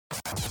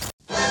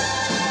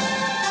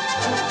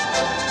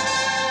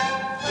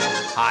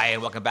Hi,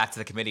 and welcome back to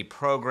the committee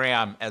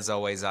program. As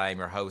always, I am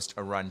your host,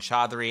 Arun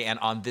Chaudhary, and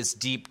on this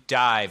deep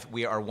dive,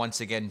 we are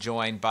once again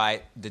joined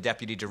by the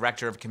Deputy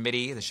Director of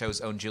Committee, the show's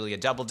own Julia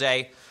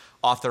Doubleday,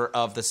 author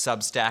of the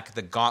Substack,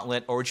 The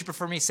Gauntlet, or would you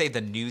prefer me to say the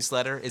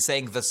newsletter? Is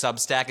saying the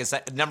Substack, is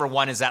that, number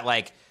one, is that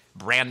like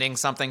branding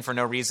something for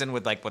no reason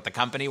with like what the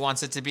company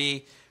wants it to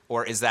be?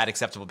 Or is that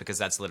acceptable because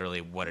that's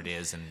literally what it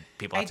is and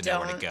people have to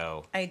know where to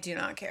go? I do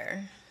not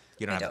care.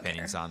 You don't have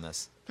opinions on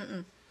this?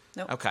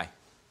 Nope. Okay.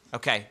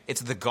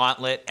 It's The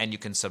Gauntlet, and you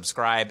can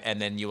subscribe, and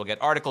then you will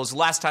get articles.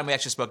 Last time we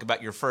actually spoke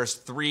about your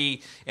first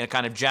three in a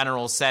kind of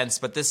general sense,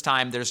 but this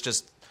time there's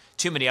just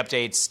too many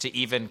updates to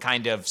even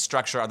kind of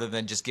structure other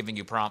than just giving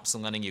you prompts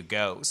and letting you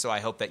go. So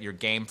I hope that you're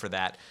game for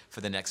that for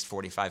the next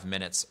 45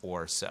 minutes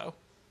or so.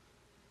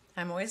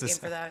 I'm always game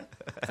for that,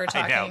 for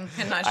talking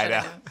and not shutting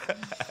up.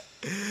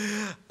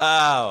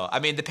 Oh, I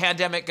mean, the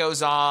pandemic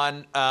goes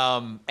on,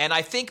 and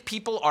I think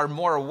people are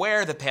more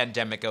aware the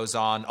pandemic goes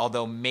on,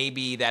 although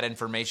maybe that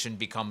information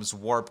becomes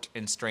warped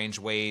in strange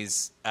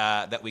ways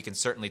that we can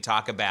certainly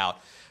talk about.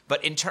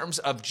 But in terms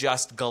of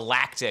just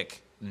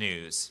galactic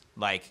news,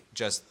 like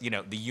just,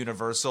 the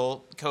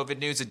universal COVID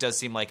news, it does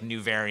seem like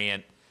new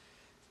variant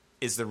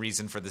is the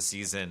reason for the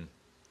season.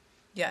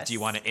 Yes. Do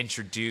you want to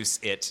introduce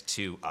it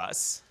to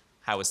us?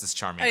 How is this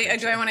charming?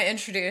 Do I want to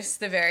introduce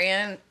the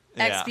variant?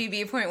 Yeah.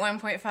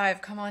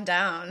 XBB.1.5, come on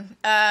down.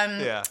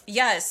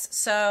 Yes,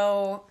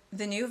 so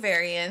the new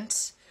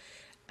variant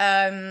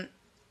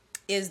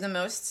is the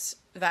most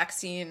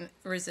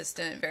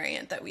vaccine-resistant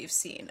variant that we've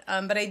seen.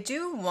 But I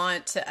do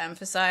want to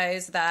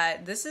emphasize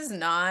that this is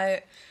not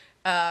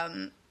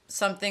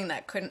something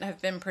that couldn't have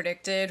been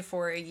predicted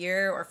for a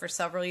year or for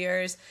several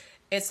years.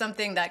 It's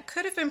something that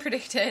could have been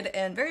predicted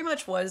and very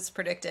much was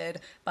predicted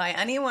by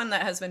anyone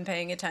that has been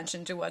paying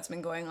attention to what's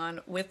been going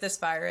on with this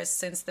virus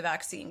since the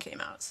vaccine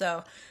came out.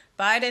 So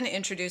Biden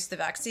introduced the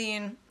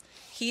vaccine.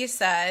 He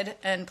said,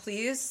 and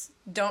please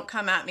don't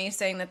come at me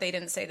saying that they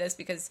didn't say this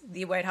because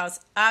the White House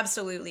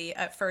absolutely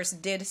at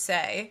first did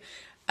say,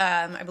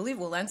 I believe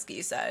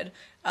Walensky said,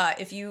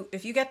 if you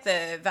get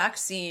the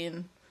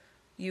vaccine,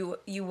 you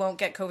won't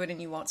get COVID and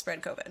you won't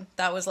spread COVID.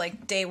 That was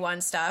like day one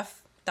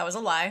stuff. That was a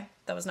lie.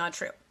 That was not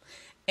true.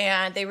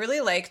 And they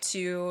really like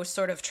to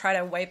sort of try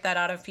to wipe that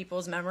out of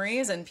people's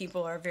memories, and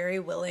people are very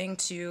willing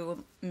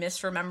to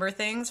misremember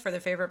things for their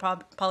favorite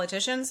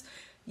politicians.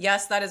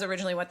 Yes, that is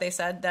originally what they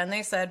said. Then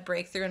they said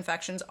breakthrough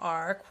infections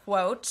are,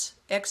 quote,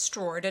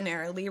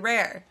 extraordinarily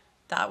rare.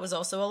 That was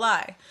also a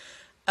lie.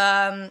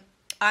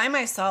 I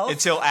myself...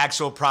 Until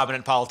actual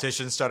prominent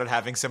politicians started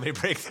having so many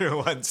breakthrough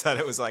ones that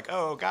it was like,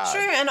 oh, God. Sure,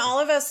 and all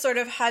of us sort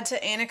of had to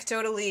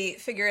anecdotally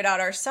figure it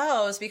out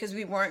ourselves because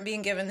we weren't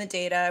being given the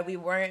data. We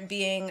weren't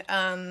being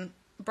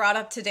brought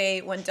up to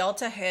date when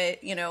Delta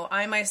hit.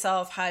 I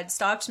myself had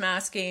stopped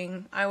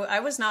masking. I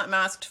was not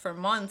masked for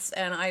months,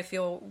 and I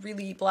feel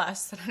really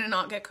blessed that I did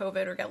not get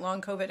COVID or get long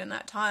COVID in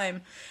that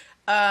time.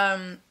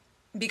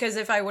 Because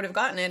if I would have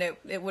gotten it,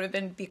 it would have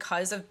been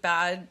because of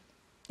bad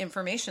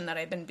information that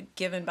I've been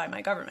given by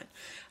my government.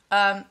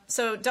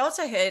 So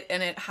Delta hit,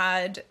 and it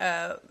had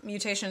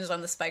mutations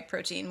on the spike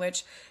protein,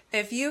 which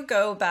if you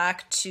go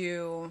back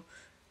to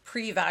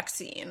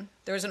pre-vaccine,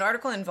 there was an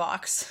article in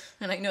Vox,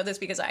 and I know this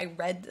because I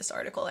read this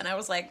article, and I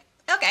was like,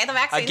 okay, the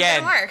vaccine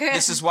doesn't work.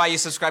 This is why you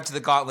subscribe to The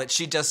Gauntlet.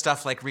 She does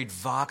stuff like read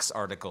Vox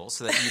articles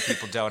so that you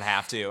people don't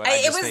have to.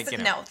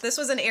 And No, this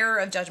was an error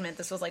of judgment.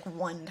 This was like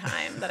one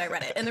time that I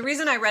read it. And the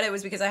reason I read it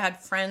was because I had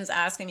friends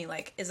asking me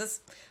like,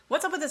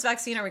 what's up with this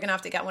vaccine? Are we going to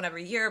have to get one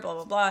every year? Blah,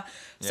 blah, blah.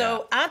 Yeah.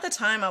 So at the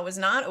time, I was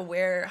not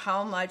aware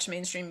how much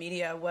mainstream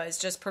media was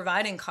just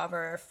providing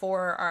cover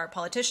for our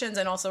politicians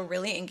and also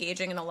really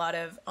engaging in a lot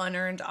of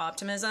unearned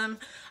optimism.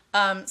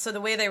 So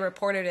the way they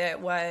reported it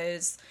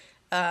was...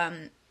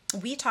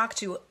 we talked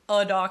to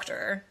a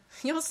doctor.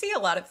 You'll see a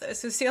lot of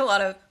this.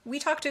 We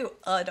talked to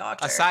a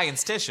doctor. A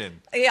scientist.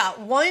 Yeah,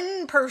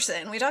 one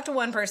person. We talked to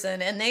one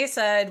person, and they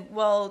said,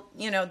 well,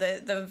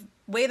 the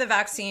way the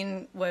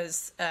vaccine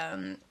was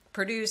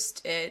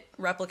produced, it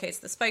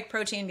replicates the spike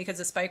protein because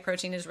the spike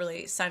protein is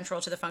really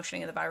central to the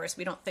functioning of the virus.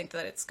 We don't think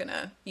that it's going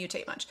to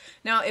mutate much.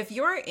 Now, if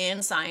you're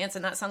in science,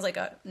 and that sounds like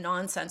a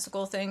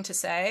nonsensical thing to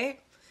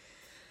say,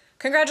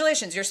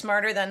 congratulations, you're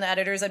smarter than the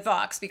editors at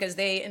Vox because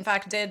they, in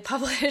fact, did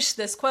publish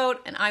this quote,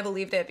 and I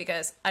believed it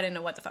because I didn't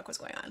know what the fuck was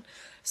going on.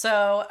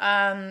 So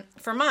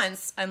for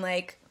months, I'm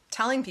like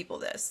telling people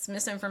this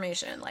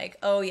misinformation, like,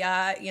 oh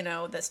yeah,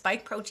 the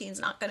spike protein's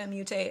not going to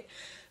mutate.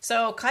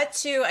 So cut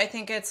to, I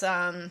think it's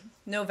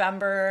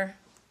November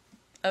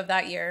of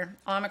that year,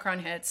 Omicron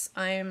hits.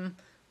 I'm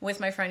with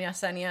my friend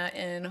Yesenia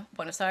in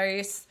Buenos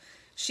Aires.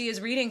 She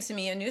is reading to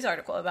me a news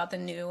article about the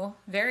new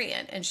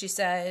variant, and she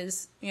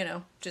says,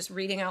 just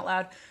reading out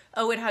loud,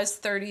 oh, it has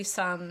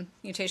 30-some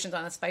mutations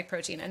on the spike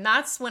protein. And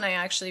that's when I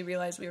actually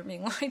realized we were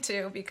being lied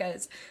to,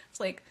 because it's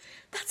like,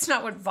 that's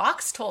not what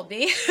Vox told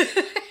me.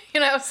 So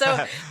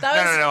that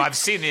was... No, I've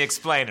seen the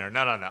explainer.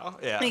 No.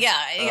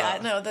 Yeah.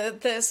 No,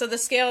 so the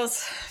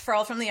scales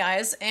fall from the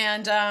eyes.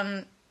 And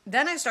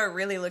then I start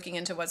really looking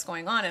into what's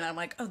going on, and I'm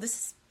like, oh,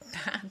 this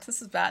bad.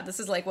 This is bad. This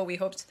is like what we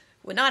hoped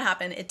would not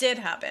happen. It did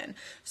happen.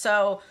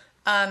 So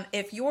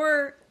if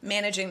you're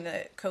managing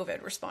the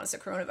COVID response, the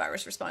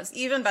coronavirus response,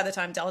 even by the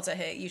time Delta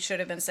hit, you should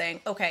have been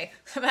saying, okay,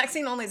 the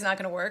vaccine only is not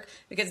going to work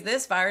because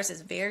this virus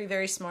is very,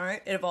 very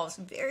smart. It evolves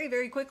very,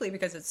 very quickly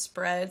because it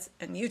spreads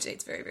and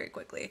mutates very, very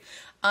quickly.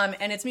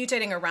 And it's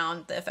mutating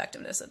around the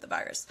effectiveness of the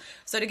virus.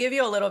 So to give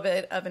you a little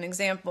bit of an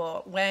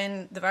example,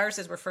 when the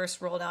viruses were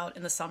first rolled out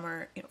in the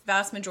summer,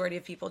 vast majority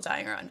of people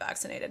dying are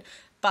unvaccinated.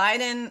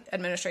 Biden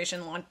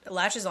administration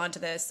latches onto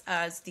this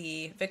as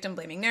the victim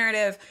blaming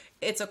narrative.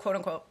 It's a quote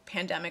unquote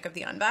pandemic of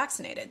the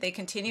unvaccinated. They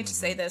continue to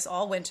say this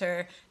all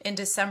winter. In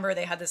December,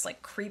 they had this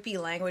like creepy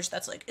language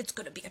that's like, it's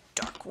going to be a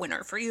dark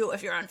winter for you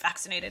if you're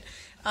unvaccinated.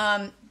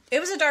 It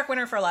was a dark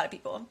winter for a lot of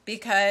people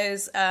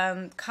because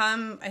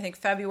come, I think,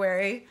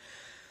 February,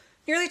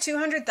 nearly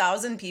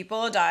 200,000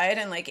 people died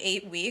in like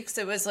 8 weeks.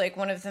 It was like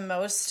one of the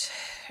most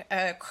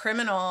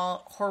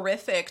criminal,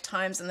 horrific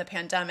times in the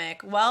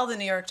pandemic. While the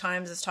New York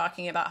Times is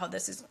talking about how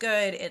this is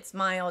good, it's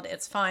mild,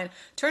 it's fine,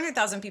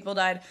 200,000 people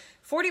died.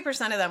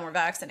 40% of them were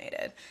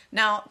vaccinated.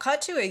 Now,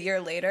 cut to a year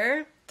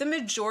later, the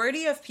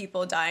majority of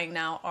people dying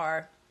now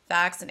are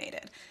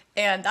vaccinated.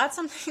 And that's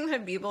something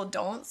that people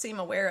don't seem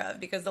aware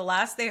of because the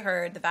last they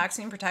heard, the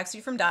vaccine protects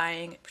you from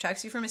dying,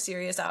 protects you from a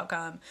serious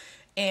outcome.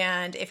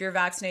 And if you're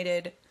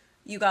vaccinated,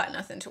 you got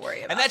nothing to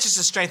worry about. And that's just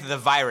the strength of the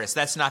virus.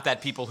 That's not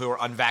that people who are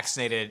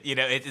unvaccinated,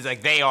 it's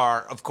like they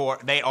are, of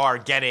course, they are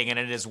getting, and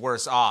it is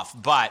worse off.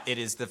 But it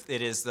is the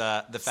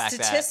fact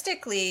that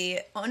statistically,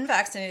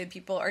 unvaccinated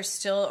people are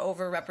still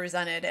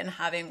overrepresented in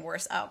having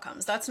worse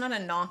outcomes. That's not a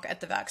knock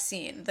at the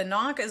vaccine. The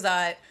knock is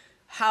that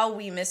how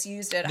we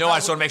misused it. No, I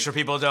just want to make sure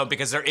people don't,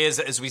 because there is,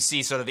 as we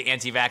see, sort of the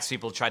anti-vax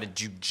people try to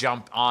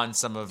jump on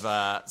some of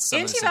this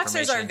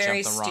anti-vaxxers information are and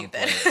very jump the wrong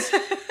stupid.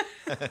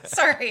 place.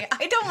 Sorry,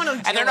 I don't want to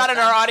deal And they're not in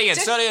our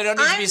audience, so you don't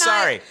need to be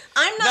sorry.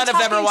 I'm not None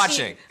of them are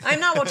watching. I'm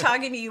not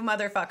talking to you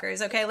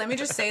motherfuckers, okay? Let me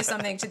just say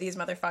something to these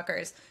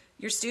motherfuckers.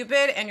 You're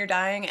stupid and you're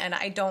dying, and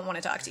I don't want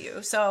to talk to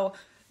you. So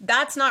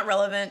that's not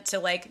relevant to,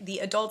 like, the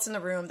adults in the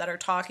room that are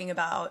talking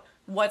about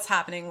what's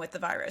happening with the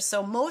virus.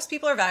 So most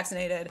people are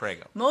vaccinated.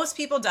 Prego. Most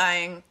people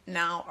dying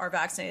now are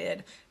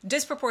vaccinated.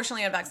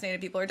 Disproportionately unvaccinated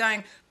people are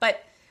dying.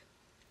 But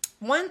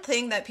one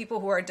thing that people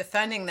who are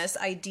defending this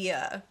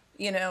idea,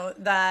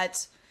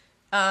 that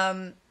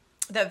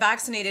that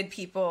vaccinated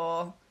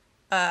people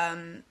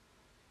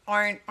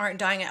aren't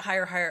dying at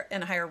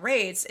higher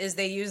rates is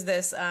they use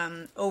this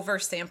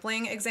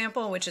oversampling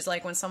example, which is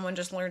like when someone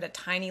just learned a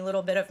tiny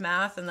little bit of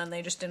math and then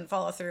they just didn't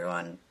follow through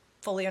on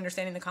fully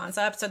understanding the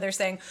concept. So they're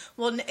saying,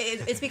 well,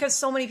 it's because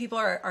so many people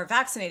are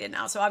vaccinated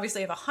now. So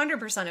obviously if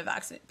 100%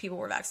 of people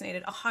were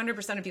vaccinated,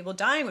 100% of people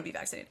dying would be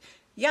vaccinated.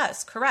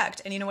 Yes,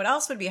 correct. And you know what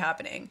else would be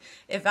happening?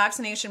 If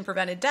vaccination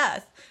prevented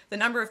death, the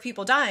number of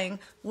people dying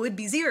would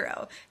be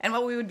zero. And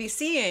what we would be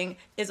seeing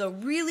is a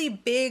really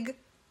big,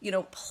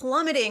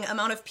 plummeting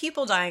amount of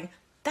people dying.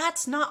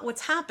 That's not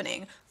what's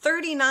happening.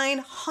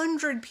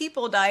 3,900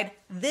 people died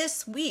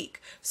this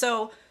week.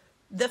 So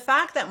the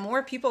fact that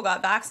more people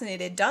got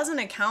vaccinated doesn't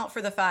account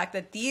for the fact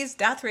that these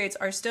death rates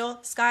are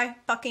still sky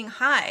fucking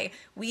high.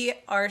 We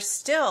are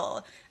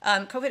still,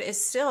 COVID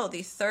is still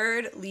the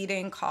third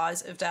leading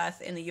cause of death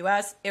in the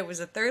US. It was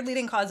the third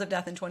leading cause of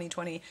death in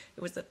 2020.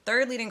 It was the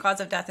third leading cause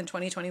of death in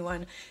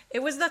 2021.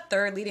 It was the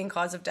third leading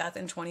cause of death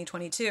in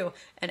 2022.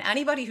 And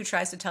anybody who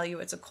tries to tell you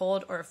it's a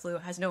cold or a flu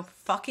has no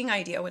fucking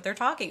idea what they're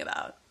talking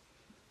about.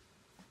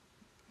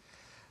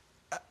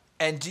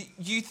 And do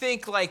you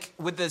think, like,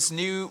 with this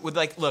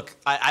look,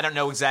 I don't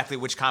know exactly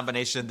which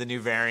combination the new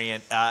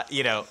variant,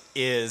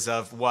 is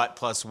of what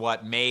plus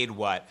what made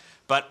what.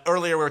 But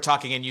earlier we were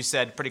talking, and you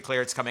said pretty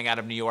clear it's coming out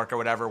of New York or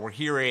whatever. We're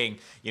hearing,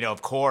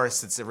 of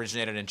course, it's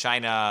originated in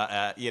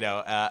China.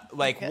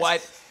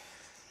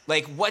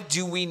 What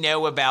do we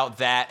know about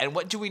that? And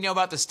what do we know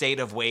about the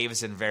state of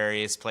waves in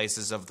various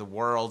places of the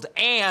world?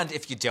 And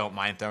if you don't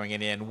mind throwing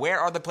it in, where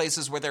are the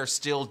places where they're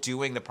still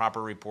doing the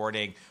proper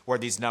reporting, where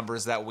these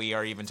numbers that we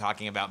are even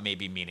talking about may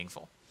be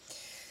meaningful?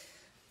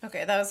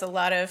 Okay, that was a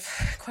lot of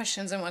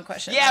questions in one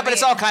question. Yeah, but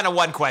it's all kind of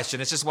one question.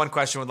 It's just one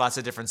question with lots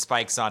of different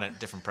spikes on it,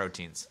 different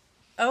proteins.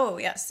 Oh,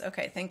 yes.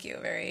 Okay, thank you.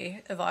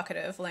 Very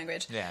evocative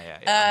language.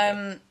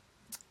 Yeah.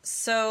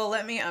 So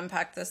let me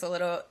unpack this a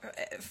little.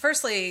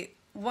 Firstly,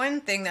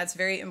 one thing that's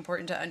very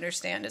important to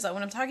understand is that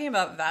when I'm talking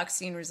about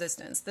vaccine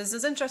resistance, this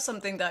isn't just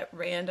something that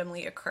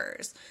randomly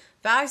occurs.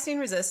 Vaccine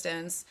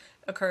resistance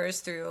occurs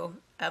through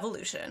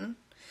evolution.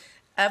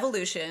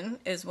 Evolution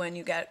is when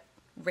you get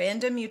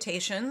random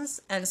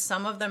mutations, and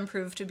some of them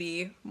prove to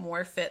be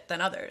more fit than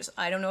others.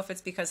 I don't know if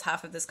it's because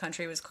half of this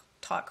country was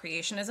taught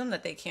creationism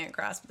that they can't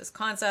grasp this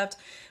concept,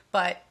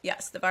 but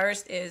yes, the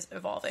virus is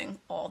evolving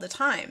all the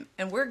time,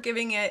 and we're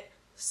giving it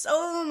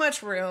so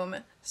much room,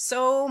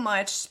 so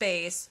much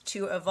space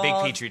to evolve.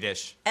 Big petri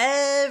dish.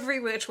 Every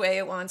which way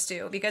it wants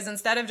to. Because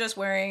instead of just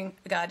wearing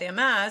a goddamn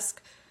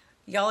mask,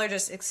 y'all are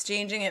just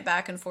exchanging it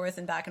back and forth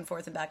and back and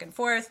forth and back and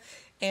forth.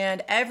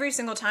 And every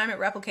single time it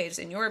replicates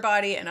in your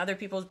body and other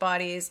people's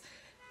bodies,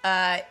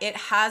 it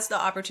has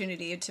the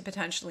opportunity to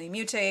potentially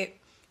mutate.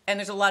 and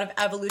there's a lot of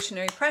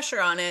evolutionary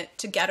pressure on it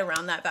to get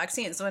around that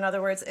vaccine. So in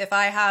other words, if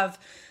I have,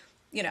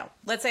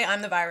 let's say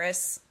I'm the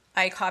virus,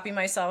 I copy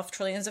myself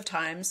trillions of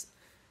times.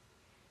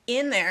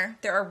 In there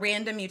are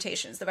random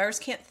mutations. The virus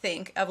can't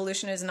think.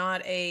 Evolution is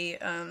not any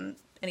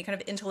kind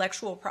of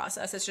intellectual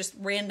process. It's just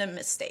random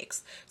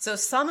mistakes. So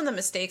some of the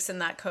mistakes in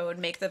that code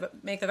make the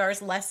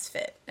virus less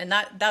fit, and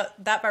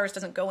that virus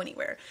doesn't go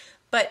anywhere.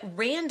 But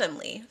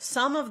randomly,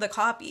 some of the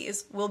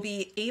copies will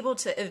be able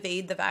to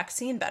evade the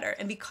vaccine better.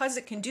 And because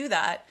it can do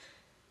that,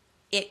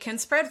 it can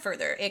spread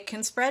further. It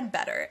can spread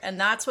better. And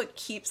that's what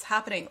keeps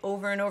happening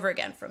over and over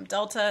again, from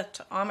Delta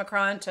to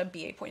Omicron to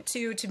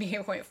BA.2 to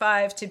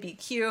BA.5 to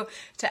BQ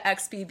to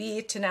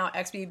XBB to now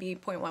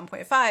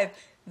XBB.1.5.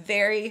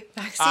 Very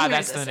vaccine resistant.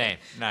 That's the name.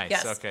 Nice.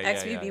 Yes, okay.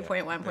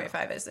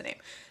 XBB.1.5 is the name.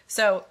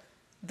 So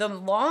the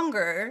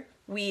longer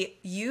we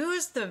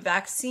use the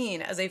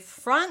vaccine as a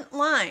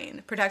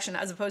frontline protection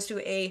as opposed to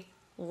a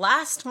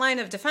last line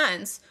of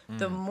defense,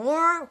 the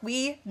more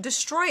we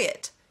destroy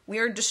it. We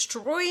are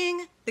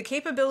destroying the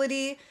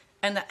capability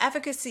and the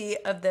efficacy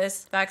of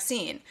this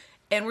vaccine,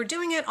 and we're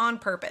doing it on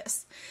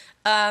purpose.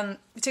 To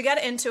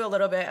get into a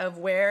little bit of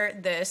where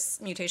this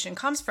mutation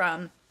comes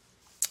from,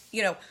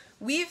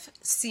 we've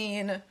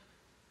seen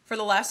for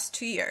the last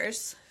 2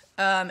 years,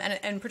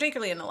 and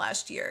particularly in the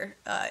last year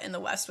in the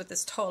West, with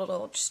this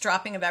total just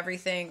dropping of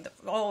everything.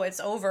 It's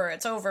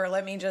over.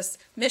 Let me just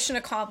mission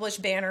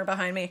accomplished banner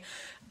behind me.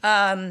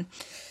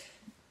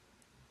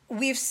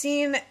 We've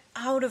seen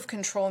out of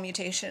control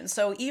mutations.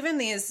 So even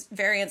these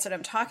variants that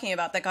I'm talking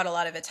about that got a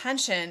lot of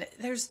attention,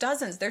 there's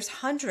dozens, there's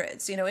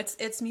hundreds.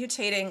 It's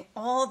mutating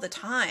all the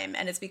time,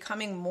 and it's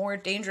becoming more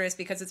dangerous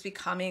because it's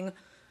becoming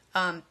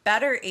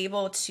better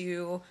able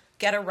to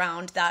get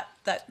around that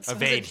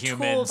evade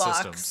human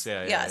toolbox.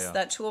 systems.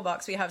 That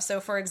toolbox we have. So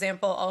for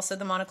example, also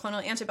the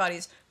monoclonal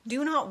antibodies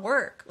do not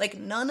work. Like,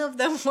 none of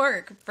them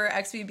work for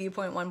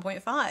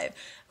XBB.1.5.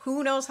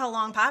 Who knows how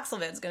long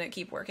Paxlovid's going to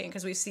keep working,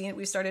 because we've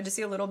started to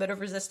see a little bit of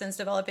resistance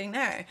developing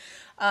there.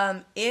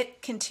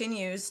 It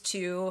continues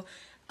to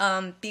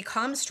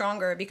become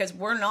stronger because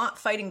we're not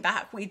fighting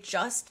back. We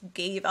just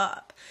gave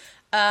up.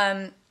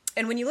 And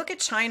when you look at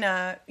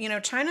China,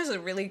 China's a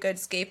really good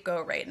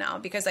scapegoat right now,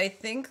 because I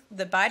think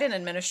the Biden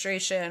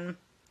administration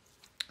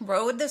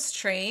rode this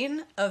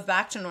train of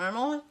back to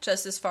normal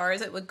just as far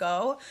as it would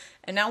go.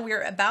 And now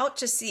we're about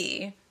to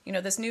see,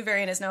 this new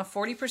variant is now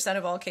 40%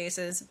 of all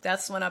cases.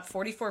 Deaths went up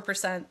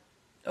 44%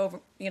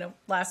 over,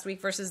 last week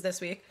versus this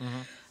week.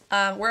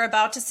 Mm-hmm. We're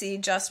about to see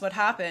just what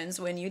happens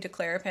when you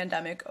declare a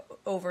pandemic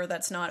over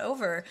that's not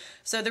over.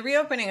 So the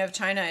reopening of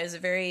China is a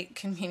very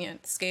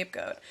convenient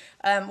scapegoat.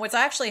 What's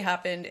actually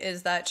happened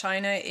is that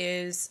China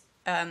is,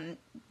 the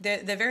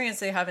variants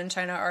they have in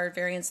China are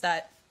variants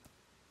that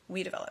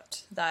we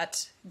developed,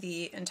 that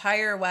the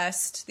entire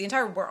West, the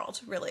entire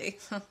world really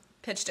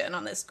pitched in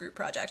on this group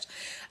project.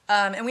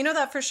 And we know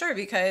that for sure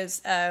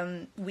because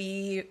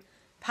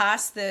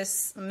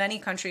many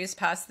countries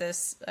passed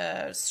this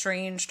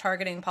strange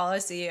targeting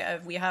policy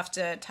of we have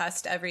to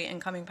test every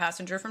incoming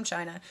passenger from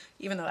China,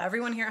 even though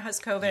everyone here has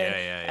COVID,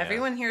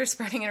 everyone here is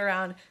spreading it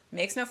around,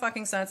 makes no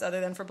fucking sense other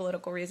than for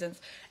political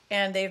reasons.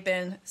 And they've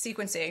been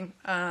sequencing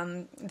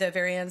the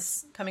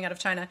variants coming out of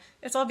China.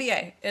 It's all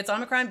BA. It's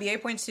Omicron,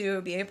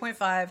 BA.2,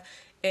 BA.5.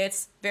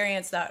 It's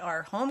variants that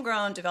are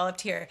homegrown,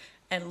 developed here.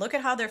 And look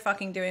at how they're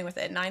fucking doing with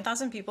it.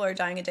 9,000 people are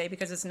dying a day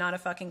because it's not a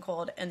fucking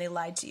cold, and they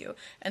lied to you.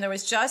 And there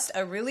was just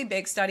a really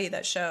big study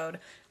that showed,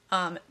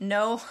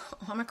 no,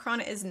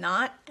 Omicron is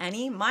not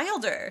any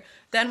milder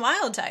than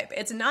wild type.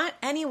 It's not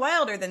any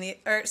milder than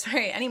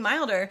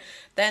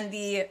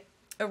the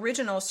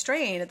original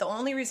strain. The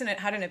only reason it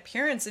had an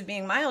appearance of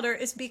being milder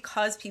is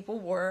because people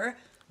were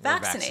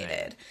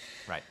vaccinated.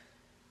 Right.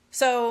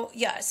 So,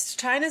 yes,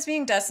 China's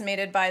being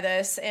decimated by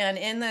this, and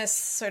in this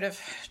sort of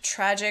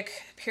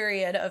tragic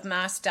period of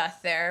mass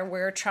death there,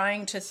 we're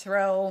trying to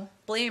throw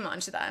blame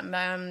onto them.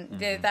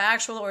 The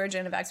actual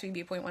origin of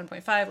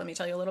XBB.1.5, let me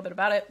tell you a little bit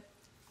about it.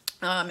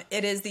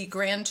 It is the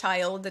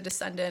grandchild, the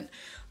descendant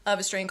of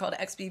a strain called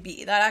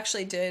XBB. That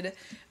actually did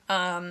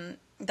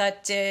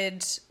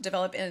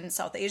develop in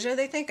South Asia,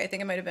 they think. I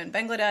think it might have been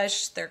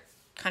Bangladesh. They're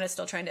kind of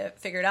still trying to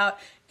figure it out.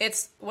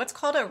 It's what's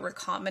called a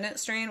recombinant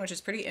strain, which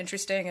is pretty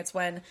interesting. It's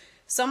when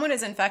someone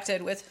is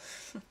infected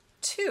with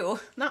two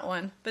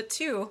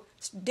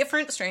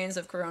different strains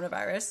of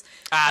coronavirus.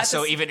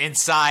 So even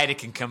inside it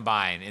can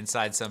combine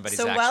inside somebody's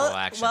actual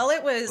action. While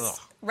it was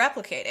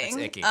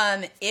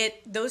replicating,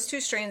 those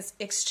two strains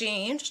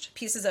exchanged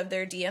pieces of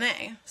their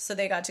DNA. So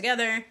they got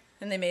together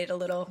and they made a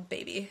little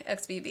baby,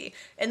 XBB.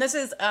 And this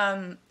is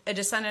a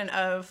descendant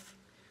of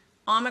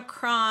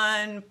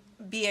Omicron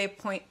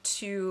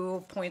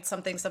BA.2 point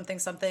something,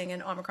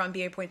 and Omicron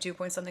BA.2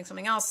 point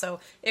something else. So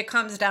it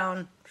comes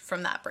down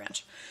from that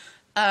branch.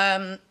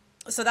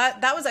 So that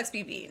was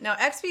XBB. Now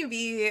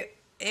XBB,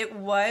 it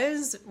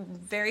was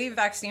very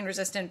vaccine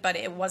resistant, but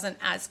it wasn't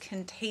as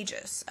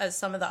contagious as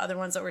some of the other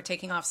ones that were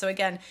taking off. So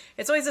again,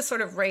 it's always a sort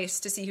of race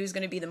to see who's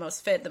going to be the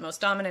most fit, the most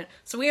dominant.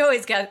 So we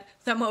always get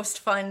the most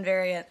fun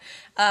variant.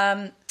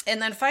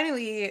 And then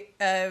finally,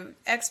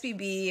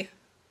 XBB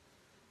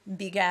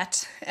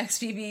begat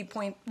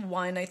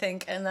XBB.1, I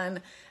think, and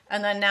then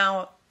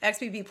now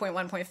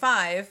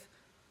XBB.1.5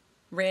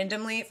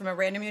 randomly from a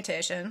random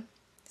mutation.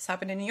 This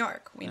happened in New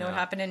York. We know it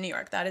happened in New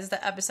York. That is the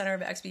epicenter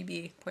of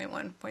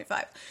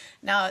XBB.1.5.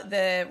 Now,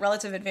 the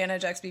relative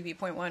advantage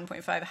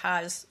XBB.1.5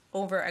 has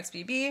over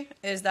XBB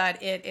is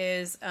that it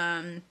is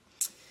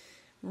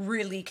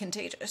really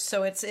contagious.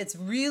 So it's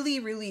really,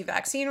 really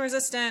vaccine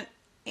resistant,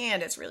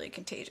 and it's really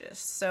contagious.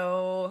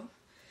 So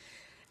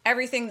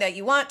everything that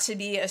you want to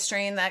be a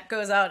strain that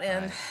goes out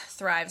and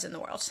thrives in the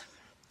world.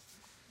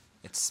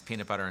 It's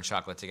peanut butter and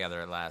chocolate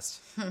together at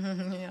last.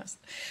 Yes.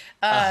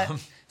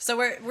 So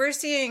we're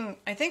seeing,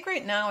 I think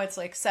right now it's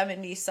like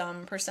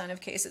 70%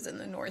 of cases in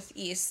the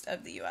northeast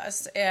of the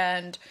U.S.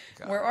 And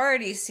we're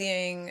already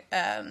seeing,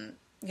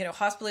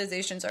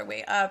 hospitalizations are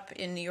way up.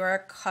 In New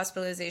York,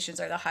 hospitalizations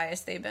are the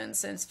highest they've been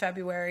since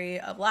February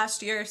of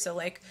last year. So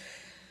like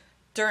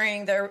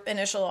during the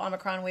initial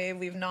Omicron wave,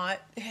 we've not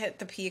hit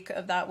the peak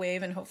of that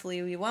wave, and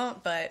hopefully we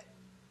won't, but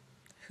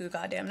who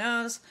goddamn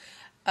knows.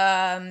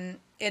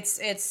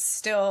 It's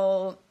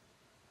still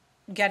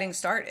getting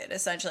started,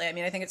 essentially. I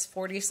mean, I think it's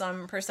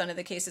 40% of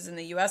the cases in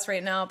the U.S.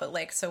 right now, but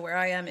like, so where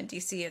I am in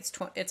D.C.,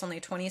 it's only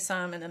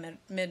 20-some in the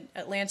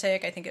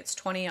mid-Atlantic. I think it's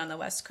 20 on the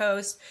West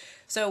Coast.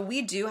 So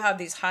we do have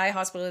these high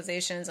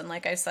hospitalizations, and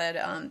like I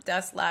said,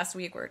 deaths last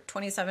week were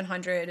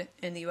 2,700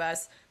 in the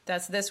U.S.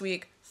 Deaths this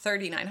week,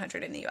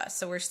 3,900 in the U.S.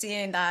 So we're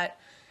seeing that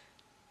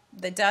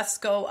the deaths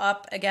go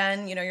up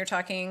again. You know, you're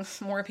talking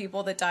more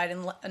people that died in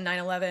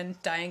 9/11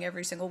 dying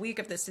every single week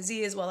of this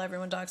disease while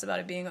everyone talks about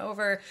it being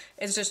over.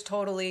 It's just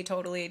totally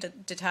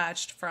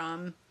detached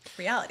from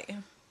reality.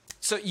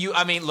 So you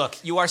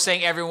are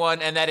saying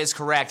everyone, and that is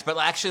correct. But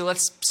actually,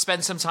 let's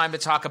spend some time to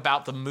talk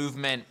about the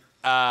movement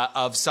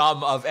of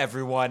some of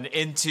everyone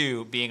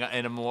into being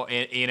in a more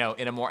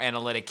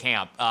analytic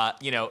camp.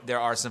 There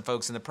are some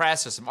folks in the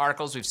press, there's some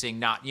articles we've seen,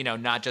 not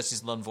just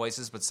these lone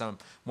voices, but some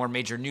more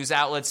major news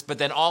outlets, but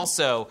then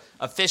also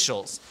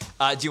officials.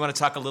 Do you want to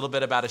talk a little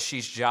bit about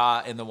Ashish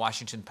Jha in the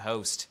Washington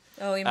Post?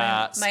 Oh, you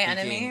mean my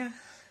enemy?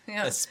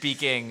 Yeah. Yes.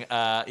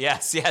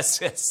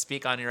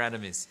 Speak on your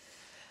enemies.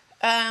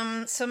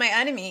 So my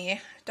enemy,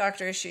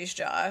 Dr. Ashish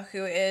Jha,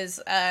 who is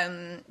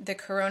the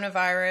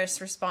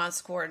coronavirus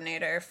response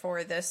coordinator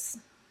for this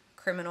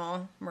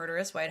criminal,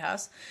 murderous White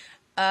House,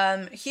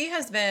 he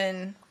has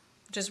been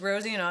just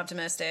rosy and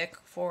optimistic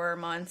for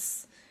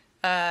months,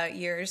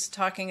 years,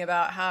 talking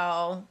about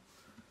how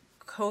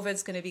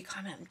COVID's going to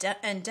become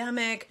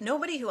endemic.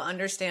 Nobody who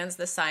understands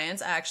the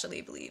science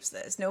actually believes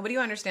this. Nobody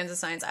who understands the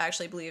science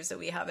actually believes that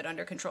we have it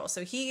under control.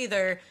 So he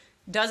either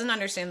doesn't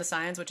understand the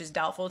science, which is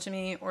doubtful to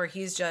me, or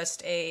he's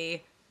just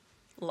a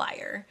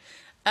liar.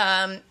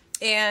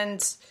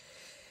 And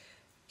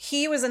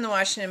he was in the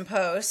Washington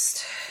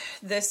Post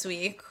this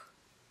week,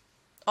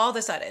 all of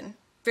a sudden,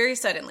 very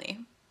suddenly.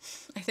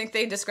 I think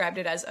they described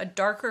it as a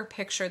darker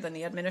picture than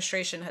the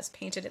administration has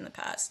painted in the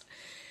past.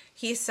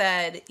 He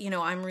said,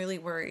 I'm really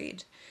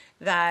worried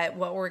that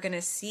what we're going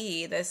to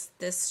see, this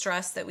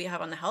stress that we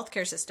have on the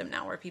healthcare system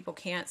now, where people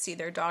can't see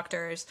their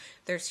doctors,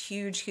 there's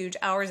huge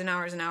hours and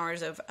hours and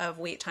hours of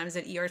wait times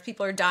at ERs.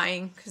 People are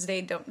dying because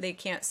they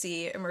can't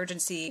see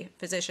emergency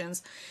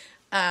physicians.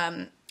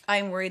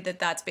 I'm worried that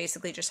that's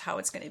basically just how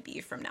it's going to be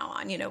from now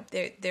on.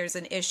 There's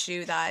an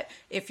issue that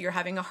if you're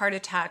having a heart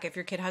attack, if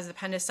your kid has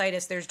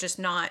appendicitis, there's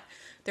not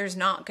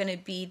going to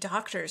be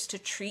doctors to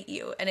treat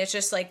you. And it's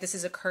just like this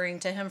is occurring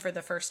to him for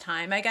the first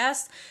time, I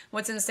guess.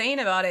 What's insane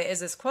about it is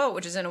this quote,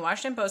 which is in a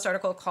Washington Post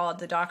article called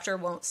 "The Doctor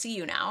Won't See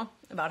You Now,"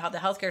 about how the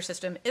healthcare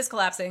system is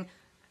collapsing,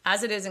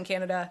 as it is in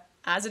Canada,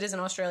 as it is in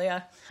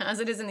Australia,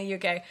 as it is in the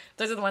UK.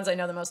 Those are the ones I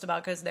know the most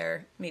about because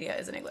their media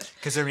is in English.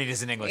 Because their media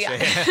is in English.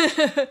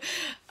 Yeah.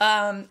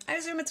 I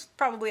assume it's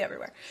probably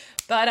everywhere.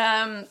 But,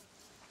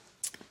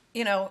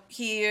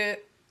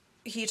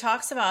 he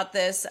talks about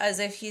this as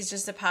if he's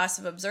just a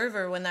passive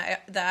observer when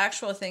the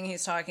actual thing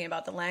he's talking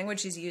about, the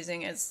language he's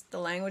using, is the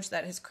language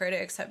that his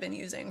critics have been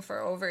using for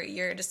over a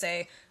year to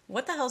say,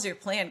 what the hell's your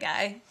plan,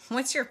 guy?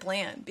 What's your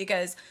plan?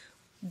 Because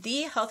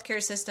the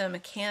healthcare system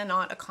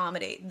cannot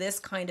accommodate this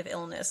kind of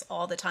illness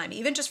all the time.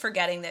 Even just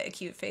forgetting the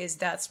acute phase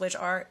deaths, which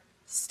are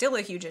still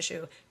a huge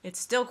issue. It's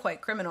still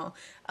quite criminal.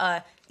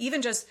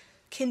 Even just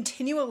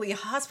continually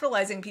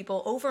hospitalizing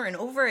people over and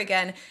over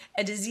again,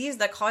 a disease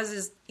that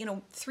causes,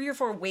 3 or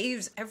 4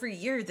 waves every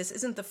year. This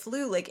isn't the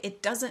flu. Like,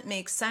 it doesn't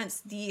make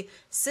sense. The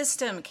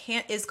system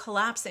is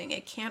collapsing.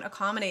 It can't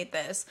accommodate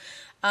this.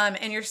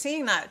 And you're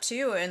seeing that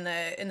too in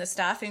the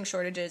staffing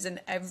shortages in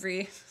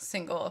every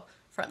single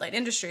frontline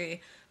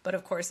industry, but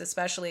of course,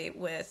 especially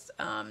with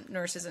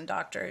nurses and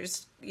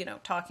doctors,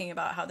 talking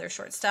about how they're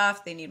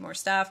short-staffed, they need more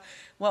staff.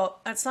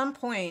 Well, at some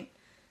point,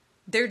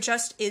 there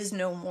just is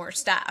no more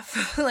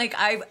staff. Like,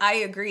 I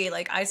agree.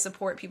 Like, I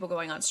support people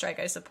going on strike.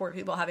 I support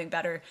people having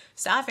better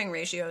staffing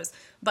ratios,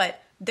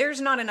 but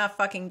there's not enough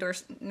fucking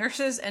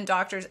nurses and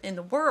doctors in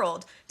the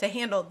world to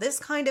handle this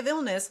kind of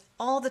illness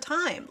all the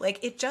time.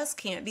 Like, it just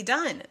can't be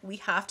done. We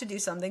have to do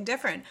something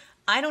different.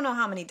 I don't know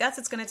how many deaths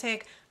it's going to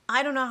take.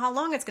 I don't know how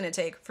long it's going to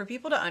take for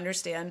people to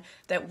understand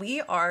that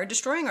we are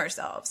destroying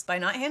ourselves by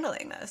not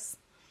handling this.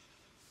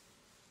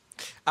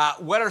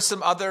 What are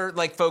some other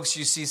folks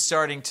you see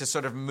starting to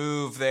sort of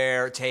move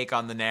their take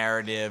on the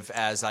narrative,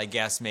 as I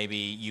guess maybe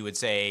you would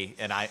say,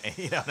 and I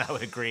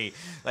would agree,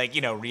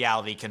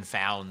 reality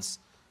confounds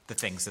the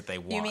things that they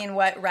want. You mean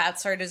what,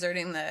 rats are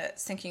deserting the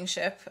sinking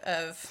ship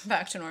of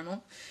back to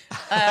normal?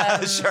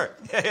 Sure.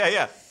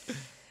 Yeah.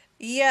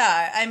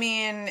 Yeah, I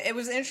mean, it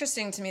was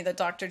interesting to me that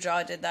Dr.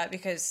 Jaw did that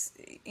because,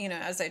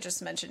 as I just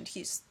mentioned,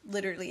 he's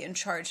literally in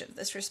charge of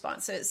this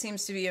response. So it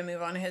seems to be a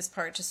move on his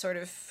part to sort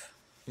of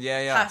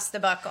pass the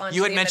buck on.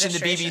 You had mentioned the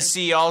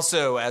BBC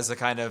also as a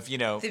kind of,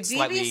 the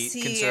slightly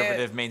BBC,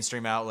 conservative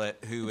mainstream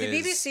outlet the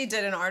BBC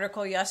did an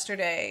article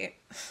yesterday.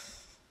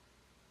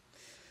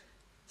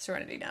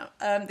 Serenity now.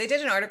 They did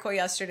an article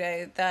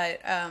yesterday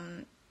that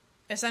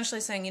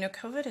essentially saying,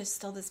 COVID is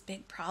still this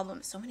big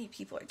problem. So many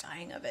people are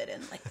dying of it.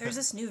 And there's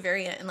this new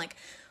variant. And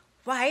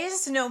why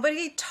is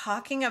nobody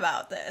talking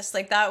about this?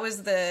 That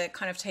was the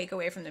kind of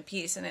takeaway from the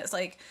piece. And it's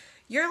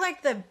you're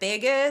the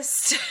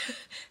biggest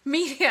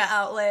media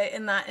outlet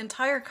in that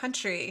entire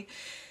country.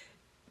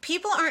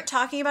 People aren't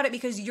talking about it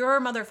because you're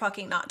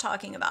motherfucking not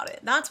talking about it.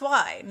 That's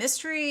why.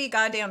 Mystery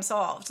goddamn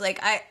solved.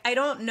 I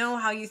don't know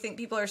how you think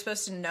people are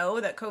supposed to know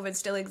that COVID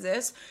still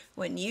exists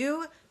when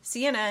you,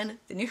 CNN,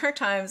 the New York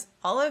Times,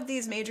 all of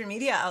these major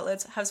media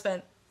outlets have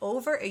spent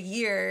over a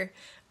year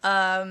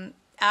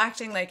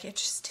acting like it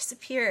just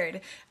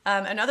disappeared.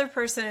 Another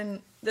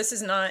person, this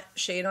is not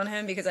shade on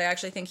him because I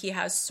actually think he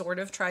has sort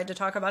of tried to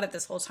talk about it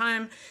this whole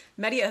time.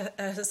 Mehdi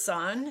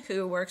Hassan,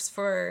 who works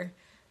for,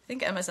 I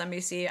think,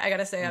 MSNBC. I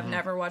gotta say, I've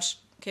never watched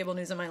cable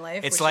news in my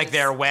life. It's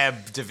their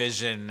web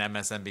division,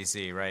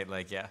 MSNBC, right?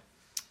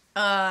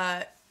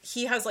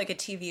 He has a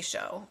TV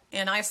show,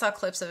 and I saw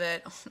clips of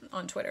it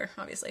on Twitter,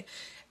 obviously.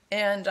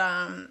 And,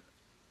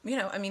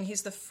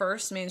 he's the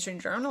first mainstream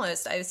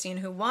journalist I've seen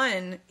who,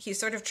 he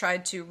sort of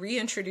tried to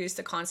reintroduce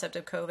the concept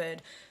of COVID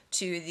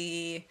to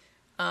the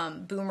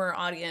boomer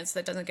audience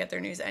that doesn't get their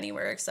news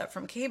anywhere except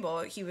from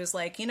cable. He was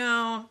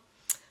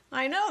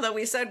I know that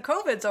we said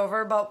COVID's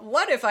over, but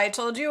what if I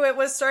told you it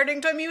was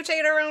starting to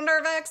mutate around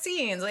our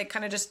vaccines?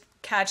 Kind of just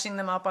catching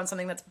them up on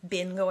something that's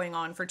been going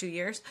on for 2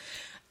 years.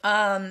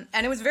 And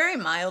it was very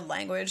mild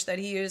language that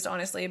he used,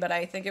 honestly, but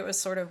I think it was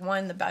sort of,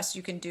 the best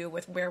you can do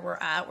with where we're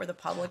at, where the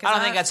public is I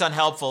don't think that's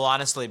unhelpful,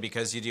 honestly,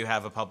 because you do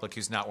have a public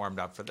who's not warmed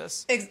up for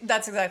this.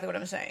 That's exactly what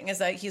I'm saying, is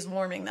that he's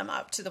warming them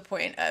up to the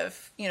point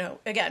of,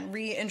 again,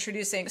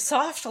 reintroducing,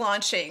 soft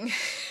launching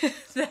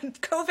that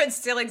COVID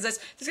still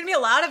exists. There's going to be a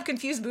lot of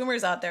confused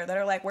boomers out there that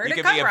are where did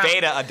it come from? You could be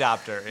a beta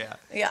adopter, yeah.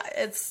 Yeah,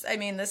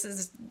 this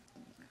is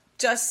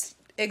just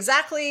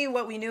exactly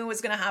what we knew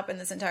was going to happen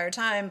this entire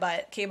time,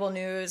 but cable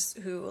news,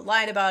 who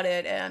lied about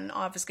it and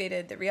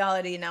obfuscated the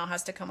reality, now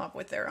has to come up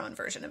with their own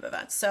version of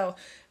events. So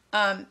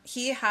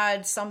he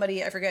had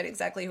somebody, I forget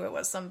exactly who it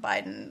was, some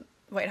Biden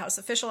White House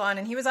official on,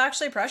 and he was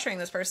actually pressuring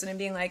this person and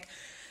being 4,000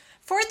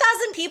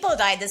 people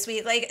died this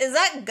week. Is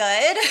that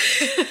good?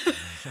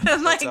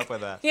 I'm What's up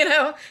with that?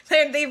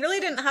 They really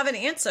didn't have an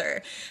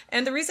answer.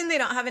 And the reason they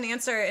don't have an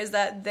answer is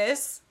that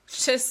this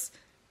just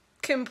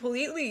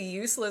completely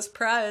useless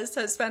press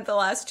has spent the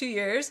last 2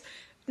 years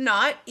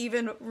not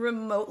even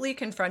remotely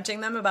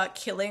confronting them about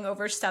killing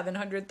over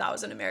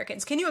 700,000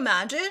 Americans. Can you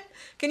imagine?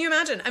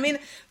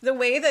 The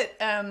way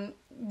that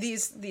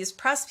these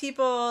press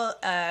people,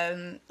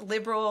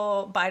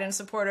 liberal Biden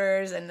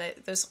supporters, and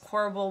those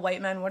horrible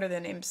white men, what are their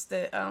names?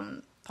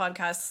 The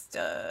podcast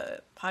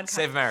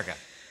Save America.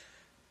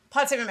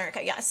 Pod Save America,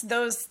 yes,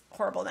 those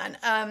horrible men.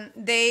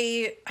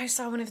 I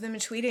saw one of them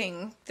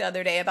tweeting the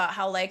other day about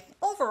how,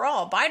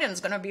 overall,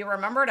 Biden's going to be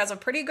remembered as a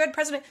pretty good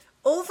president.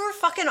 Over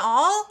fucking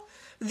all?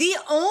 The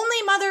only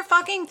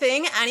motherfucking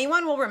thing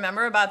anyone will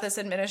remember about this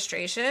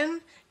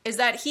administration is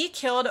that he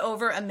killed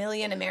over 1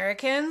 million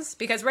Americans,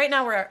 because right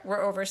now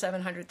we're over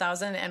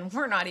 700,000 and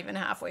we're not even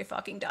halfway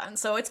fucking done.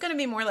 So it's going to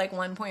be more like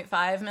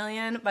 1.5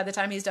 million by the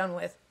time he's done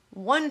with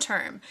one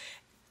term.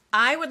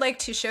 I would like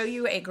to show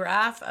you a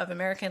graph of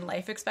American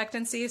life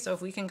expectancy. So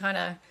if we can kind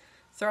of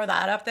throw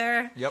that up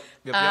there. Yep.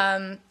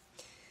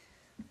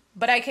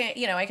 But I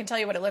can tell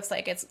you what it looks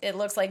like. It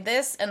looks like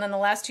this. And then the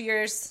last 2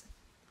 years,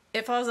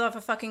 it falls off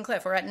a fucking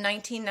cliff. We're at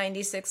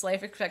 1996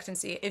 life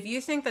expectancy. If you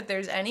think that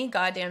there's any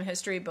goddamn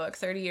history book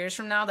 30 years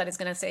from now that is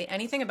going to say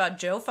anything about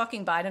Joe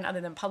fucking Biden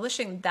other than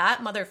publishing that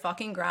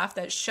motherfucking graph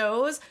that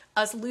shows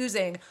us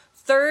losing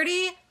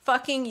 30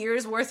 fucking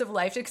years worth of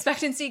life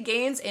expectancy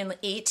gains in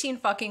 18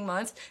 fucking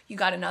months, you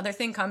got another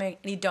thing coming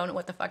and you don't know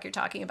what the fuck you're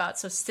talking about.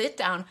 So sit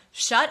down,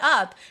 shut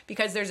up,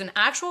 because there's an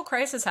actual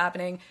crisis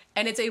happening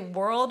and it's a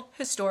world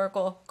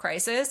historical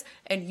crisis,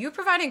 and you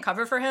providing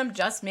cover for him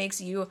just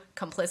makes you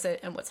complicit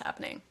in what's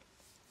happening.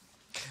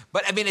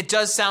 But it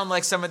does sound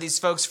like some of these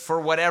folks, for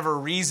whatever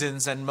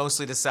reasons, and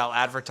mostly to sell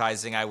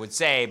advertising, I would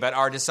say, but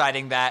are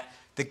deciding that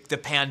the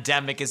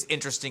pandemic is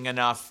interesting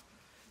enough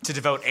to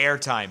devote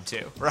airtime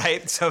to,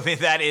 right? So I mean,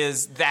 that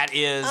is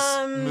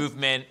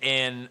movement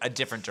in a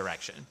different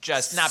direction.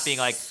 Just not being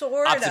like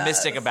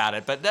optimistic about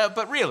it,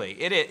 but really,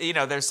 it is. You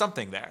know, there's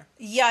something there.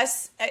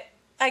 Yes,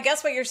 I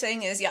guess what you're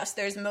saying is yes,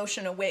 there's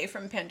motion away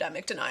from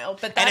pandemic denial,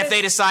 but if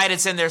they decide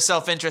it's in their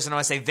self-interest, and when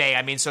I say they,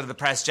 I mean sort of the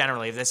press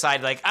generally, if they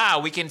decide like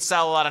we can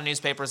sell a lot of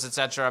newspapers,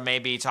 etc.,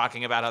 maybe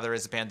talking about how there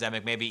is a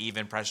pandemic, maybe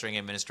even pressuring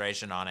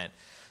administration on it,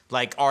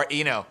 like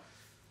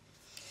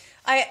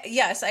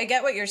I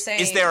get what you're saying.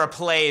 Is there a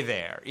play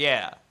there?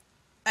 Yeah.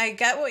 I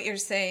get what you're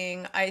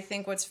saying. I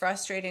think what's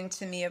frustrating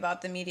to me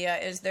about the media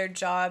is their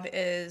job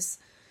is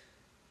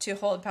to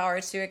hold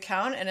power to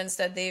account, and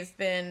instead they've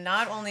been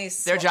not only...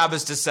 Their job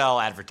is to sell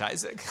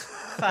advertising.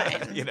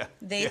 Fine.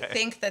 They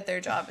think that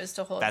their job is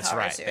to hold power to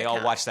account. That's right. They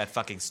all watch that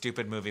fucking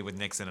stupid movie with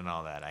Nixon and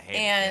all that. I hate it.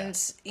 And,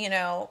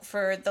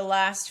 for the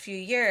last few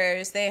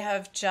years, they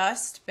have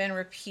just been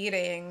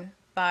repeating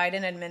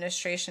Biden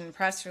administration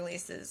press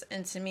releases.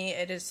 And to me,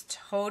 it is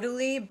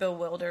totally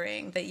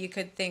bewildering that you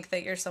could think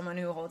that you're someone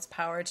who holds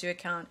power to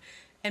account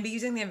and be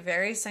using the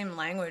very same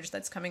language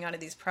that's coming out of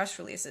these press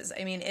releases.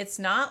 I mean, it's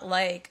not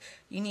like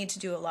you need to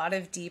do a lot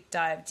of deep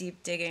dive,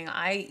 deep digging.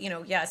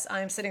 Yes,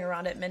 I'm sitting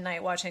around at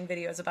midnight watching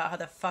videos about how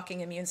the fucking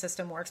immune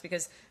system works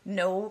because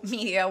no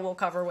media will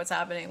cover what's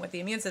happening with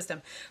the immune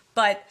system.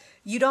 But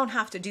you don't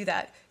have to do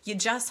that. You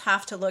just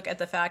have to look at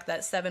the fact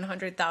that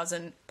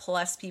 700,000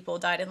 plus people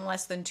died in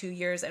less than 2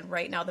 years, and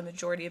right now the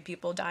majority of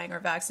people dying are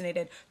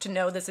vaccinated, to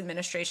know this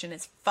administration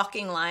is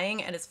fucking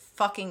lying and is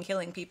fucking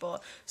killing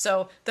people.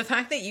 So the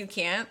fact that you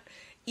can't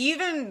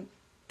even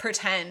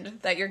pretend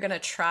that you're going to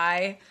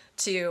try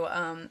to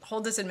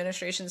hold this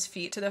administration's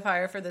feet to the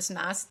fire for this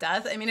mass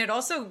death. I mean, it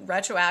also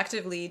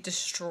retroactively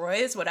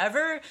destroys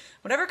whatever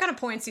kind of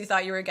points you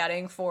thought you were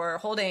getting for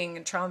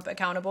holding Trump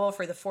accountable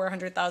for the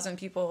 400,000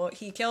 people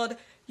he killed.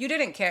 You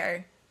didn't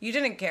care. You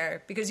didn't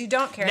care because you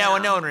don't care. No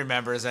one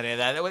remembers any of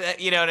that.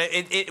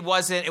 It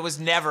was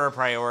never a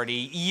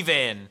priority,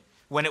 even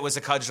when it was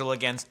a cudgel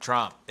against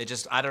Trump. It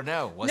just, I don't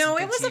know. No,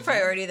 it was a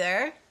priority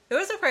there. It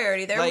was a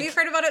priority there. We've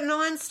heard about it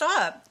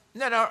nonstop.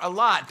 No, a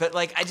lot. But,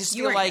 I just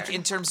feel like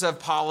in terms of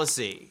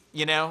policy,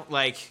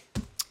 I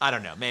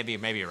don't know. Maybe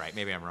you're right.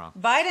 Maybe I'm wrong.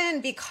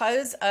 Biden,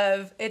 because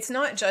of, it's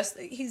not just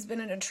that he's been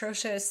an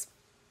atrocious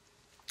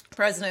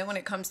president when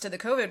it comes to the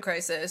COVID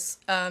crisis,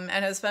 and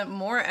has spent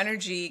more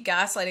energy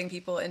gaslighting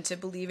people into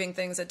believing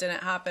things that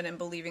didn't happen and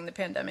believing the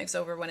pandemic's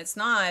over when it's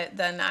not,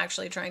 than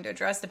actually trying to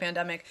address the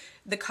pandemic.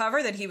 The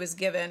cover that he was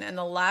given and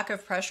the lack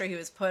of pressure he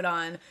was put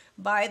on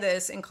by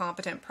this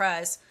incompetent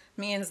press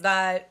means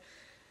that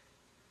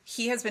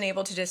he has been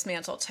able to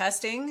dismantle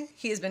testing.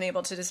 He has been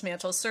able to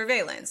dismantle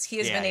surveillance. He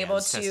has been able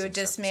to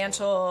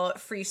dismantle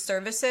free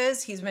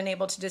services. He's been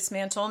able to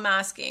dismantle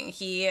masking.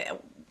 He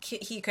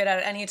could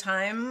at any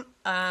time,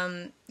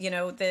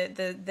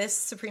 this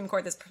Supreme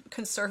Court, this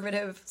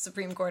conservative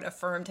Supreme Court,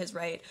 affirmed his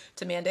right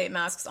to mandate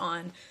masks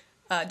on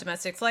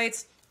domestic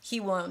flights. He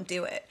won't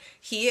do it.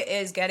 He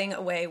is getting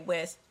away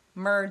with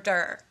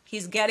murder.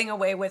 He's getting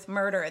away with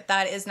murder.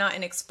 That is not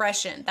an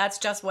expression. That's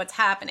just what's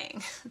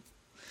happening.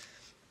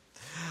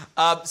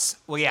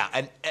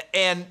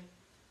 And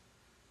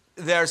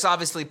there's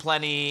obviously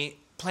plenty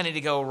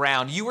to go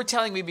around. You were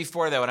telling me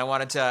before, though, and I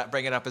wanted to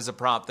bring it up as a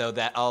prompt, though,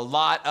 that a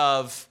lot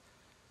of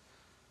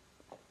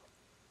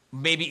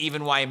maybe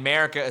even why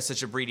America is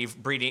such a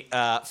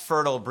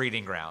fertile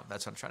breeding ground.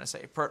 That's what I'm trying to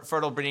say.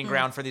 Fertile breeding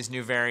ground for these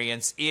new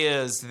variants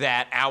is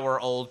that our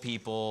old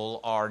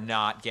people are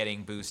not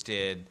getting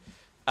boosted.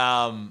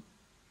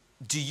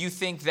 Do you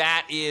think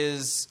that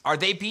is... Are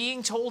they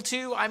being told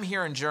to? I'm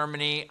here in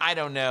Germany. I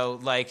don't know.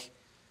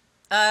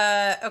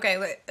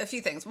 Okay, a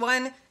few things.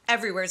 One,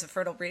 everywhere is a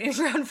fertile breeding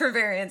ground for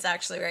variants,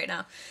 actually, right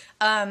now.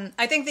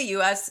 I think the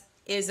U.S.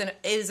 is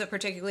a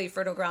particularly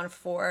fertile ground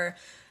for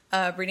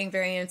breeding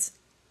variants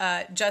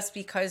just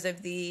because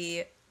of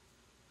the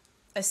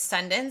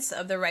ascendance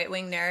of the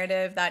right-wing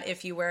narrative that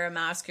if you wear a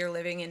mask, you're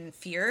living in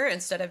fear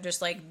instead of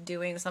just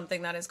doing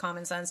something that is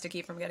common sense to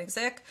keep from getting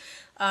sick.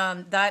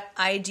 That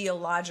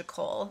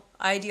ideological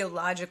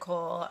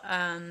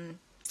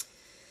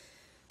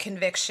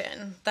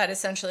conviction that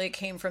essentially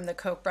came from the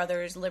Koch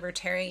brothers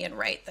libertarian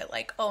right that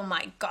oh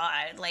my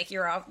God,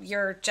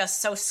 you're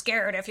just so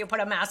scared if you put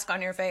a mask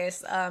on your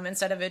face,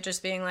 instead of it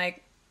just being I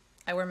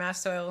wear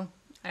masks so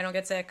I don't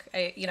get sick.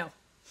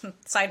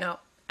 Side note,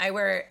 I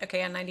wear a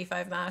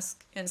KN95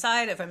 mask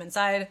inside. If I'm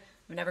inside,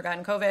 I've never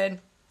gotten COVID.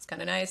 It's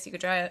kind of nice. You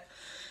could try it.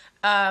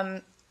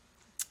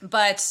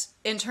 But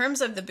in terms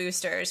of the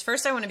boosters,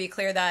 first I want to be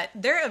clear that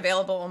they're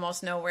available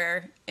almost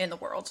nowhere in the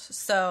world.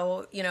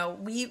 So,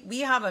 we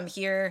have them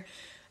here.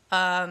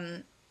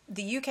 The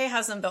UK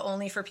has them, but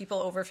only for people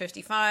over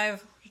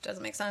 55, which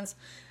doesn't make sense.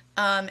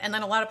 And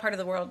then a lot of parts of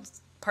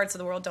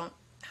the world don't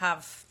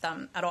have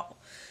them at all.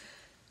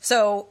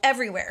 So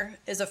everywhere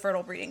is a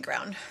fertile breeding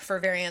ground for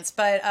variants.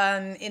 But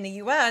in the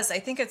U.S., I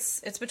think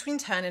it's between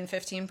 10 and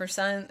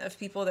 15% of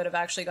people that have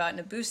actually gotten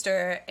a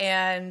booster.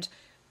 And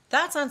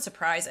That's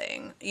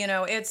unsurprising.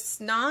 It's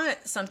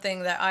not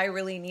something that I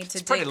really need to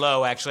It's pretty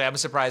low, actually. I'm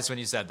surprised when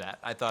you said that.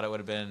 I thought it would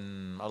have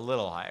been a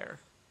little higher.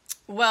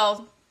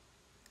 Well,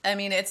 I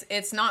mean,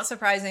 it's not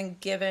surprising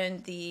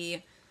given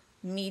the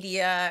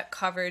media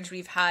coverage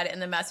we've had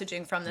and the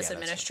messaging from this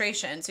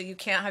administration. So you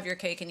can't have your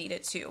cake and eat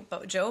it too.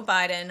 But Joe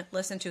Biden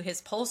listened to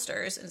his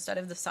pollsters instead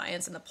of the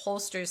science, and the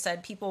pollsters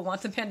said people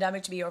want the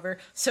pandemic to be over.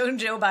 So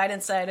Joe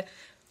Biden said,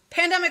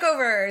 pandemic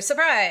over,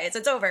 surprise,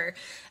 it's over.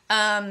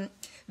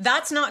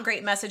 That's not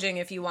great messaging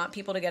if you want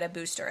people to get a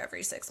booster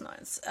every 6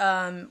 months,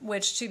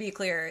 which, to be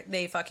clear,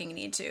 they fucking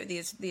need to.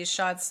 These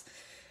shots,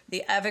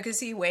 the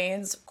efficacy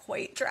wanes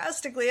quite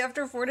drastically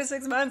after 4 to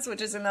 6 months,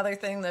 which is another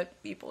thing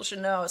that people should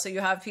know. So you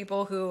have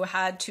people who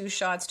had 2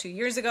 shots 2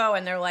 years ago,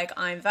 and they're like,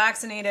 I'm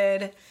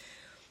vaccinated.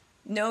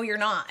 No, you're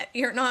not.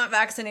 You're not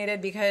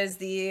vaccinated because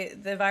the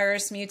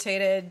virus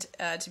mutated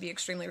to be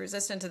extremely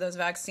resistant to those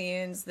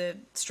vaccines. The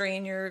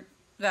strain you're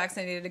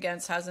vaccinated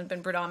against hasn't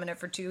been predominant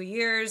for 2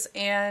 years.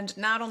 And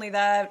not only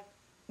that,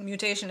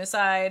 mutation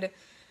aside,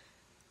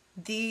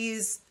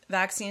 these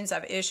vaccines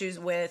have issues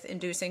with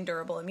inducing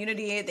durable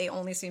immunity. They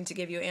only seem to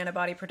give you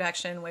antibody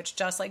protection, which,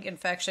 just like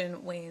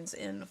infection, wanes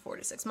in 4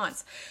 to 6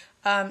 months.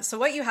 So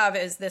what you have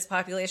is this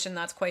population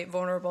that's quite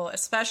vulnerable,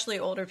 especially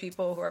older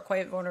people who are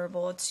quite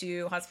vulnerable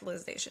to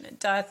hospitalization and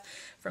death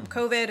from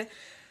COVID.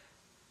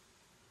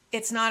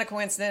 It's not a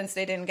coincidence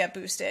they didn't get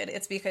boosted.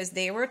 It's because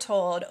they were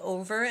told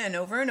over and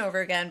over and over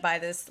again by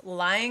this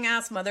lying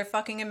ass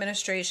motherfucking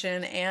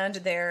administration and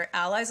their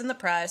allies in the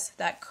press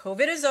that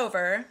COVID is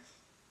over,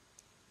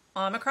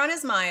 Omicron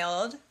is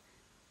mild,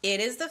 it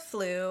is the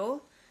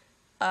flu,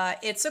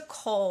 it's a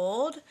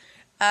cold.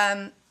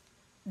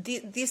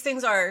 These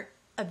things are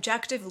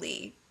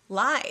objectively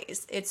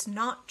lies. It's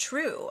not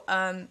true.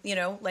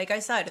 Like I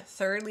said,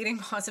 3rd leading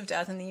cause of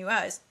death in the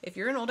U.S. If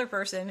you're an older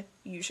person,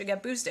 you should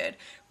get boosted.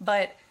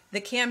 But the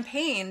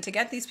campaign to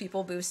get these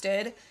people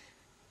boosted,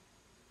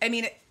 I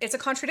mean, it's a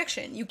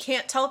contradiction. You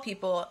can't tell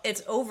people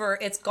it's over,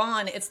 it's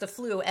gone, it's the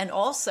flu, and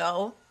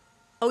also,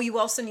 you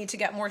also need to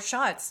get more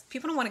shots.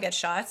 People don't want to get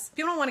shots.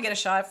 People don't want to get a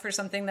shot for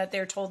something that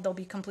they're told they'll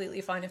be completely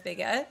fine if they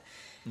get.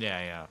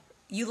 Yeah.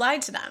 You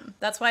lied to them.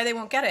 That's why they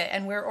won't get it.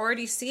 And we're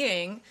already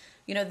seeing,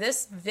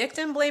 this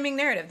victim-blaming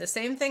narrative. The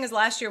same thing as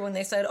last year when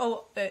they said,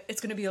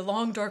 it's going to be a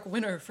long, dark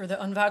winter for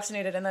the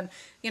unvaccinated. And then,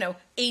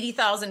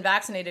 80,000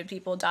 vaccinated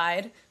people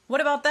died.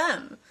 What about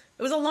them?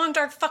 It was a long,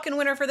 dark fucking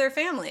winter for their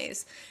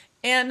families.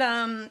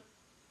 And,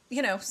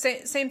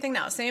 same thing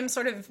now. Same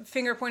sort of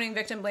finger-pointing,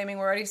 victim-blaming.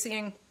 We're already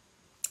seeing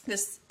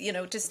this,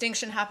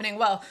 distinction happening.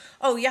 Well,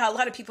 a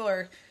lot of people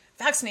are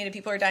vaccinated,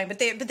 people are dying, but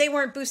they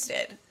weren't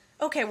boosted.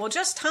 Okay, well,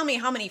 just tell me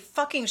how many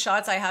fucking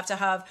shots I have to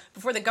have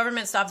before the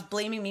government stops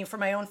blaming me for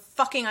my own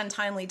fucking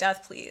untimely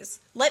death, please.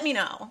 Let me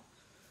know.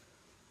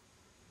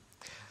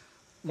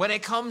 When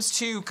it comes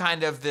to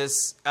kind of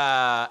this,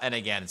 and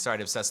again, sorry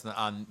to obsess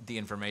on the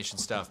information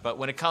stuff, but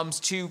when it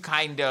comes to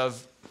kind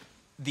of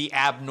the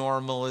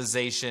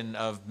abnormalization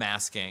of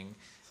masking,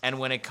 and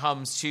when it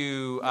comes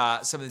to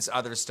some of this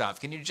other stuff,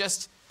 can you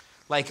just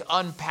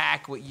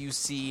unpack what you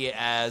see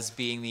as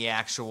being the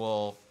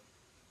actual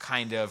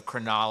kind of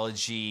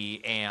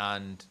chronology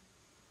and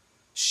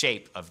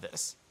shape of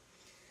this?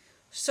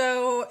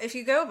 So if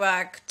you go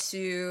back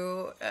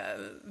to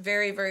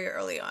very, very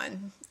early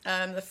on,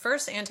 the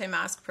first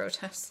anti-mask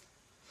protests,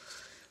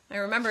 I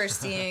remember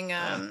seeing...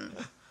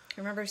 back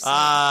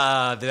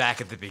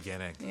at the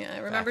beginning. Yeah, I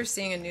remember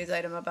seeing a news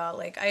item about,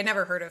 I had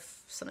never heard of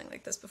something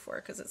like this before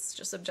because it's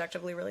just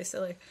objectively really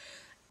silly.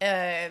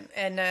 I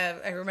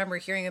remember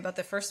hearing about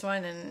the first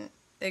one, and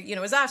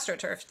it was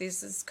AstroTurf.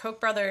 These is Koch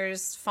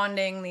brothers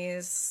funding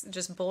these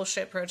just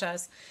bullshit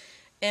protests.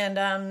 And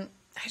I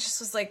just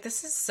was like,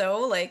 this is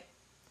so,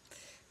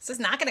 this is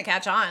not going to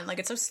catch on.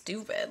 It's so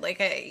stupid.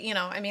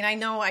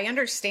 I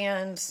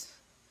understand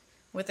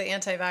with the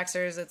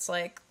anti-vaxxers, it's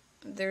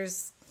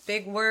there's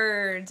big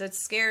words, it's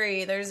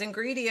scary, there's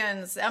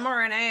ingredients,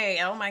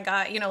 mRNA, oh my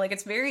God.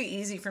 It's very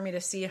easy for me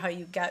to see how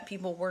you get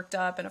people worked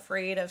up and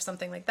afraid of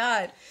something like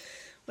that.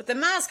 With the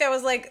mask, I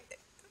was like,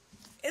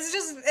 it's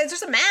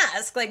just a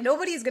mask.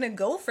 Nobody's going to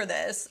go for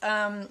this.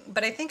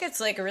 But I think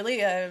it's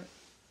really a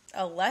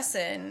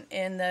lesson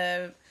in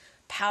the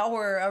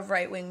power of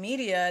right-wing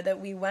media that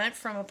we went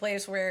from a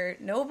place where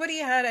nobody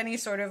had any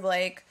sort of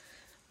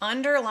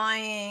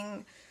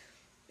underlying,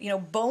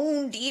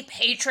 bone deep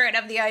hatred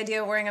of the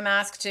idea of wearing a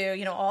mask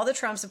to, all the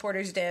Trump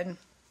supporters did.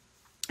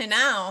 And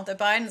now that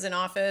Biden's in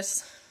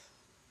office,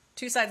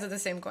 2 sides of the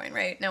same coin,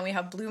 right? Now we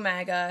have blue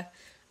MAGA,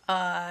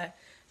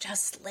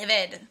 just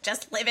livid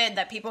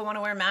that people want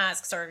to wear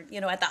masks or,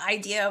 at the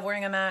idea of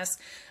wearing a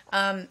mask.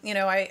 I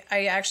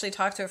actually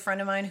talked to a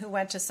friend of mine who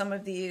went to some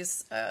of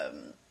these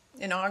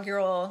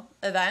inaugural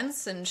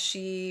events, and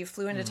she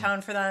flew into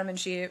town for them, and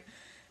she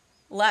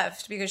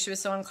left because she was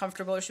so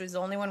uncomfortable. She was the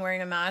only one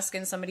wearing a mask,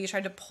 and somebody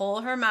tried to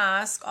pull her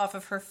mask off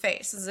of her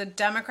face. This is a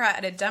Democrat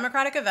at a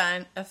Democratic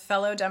event. A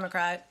fellow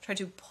Democrat tried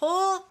to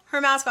pull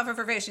her mask off of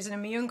her face. She's an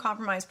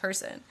immune-compromised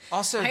person.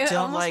 Also, I don't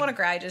almost want to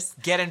cry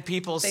just get in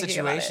people's thinking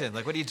situation.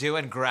 What are you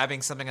doing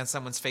grabbing something on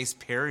someone's face,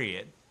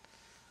 period?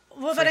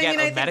 Well, but I mean,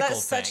 I think medical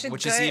that's such thing, a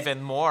which good... is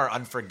even more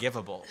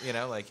unforgivable.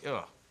 Like,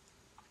 ugh.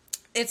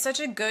 It's such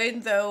a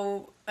good,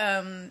 though,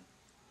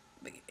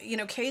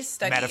 case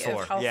study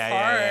Metaphor. of how far...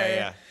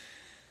 Yeah.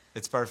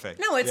 It's perfect.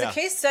 No, it's a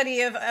case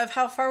study of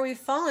how far we've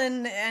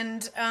fallen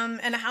and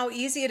how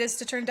easy it is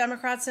to turn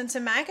Democrats into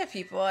MAGA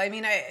people. I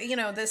mean,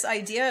 this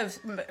idea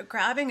of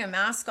grabbing a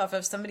mask off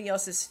of somebody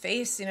else's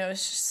face, is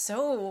just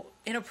so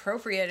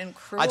inappropriate and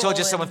cruel. I told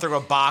you someone threw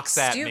a box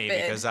at me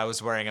stupid. because I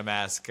was wearing a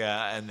mask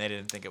and they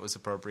didn't think it was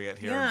appropriate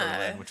here in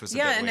Berlin, which was a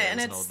bit weird.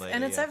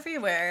 And it's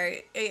everywhere.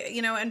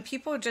 And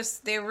people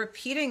they're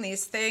repeating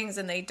these things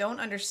and they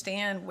don't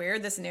understand where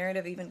this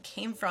narrative even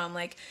came from.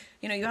 Like,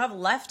 you have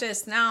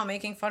leftists now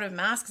making fun of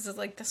masks. It's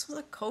like, this was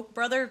a Koch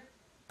brother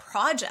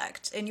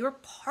project and you're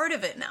part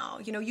of it now.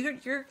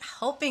 You're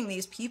helping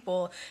these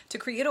people to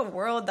create a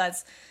world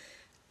that's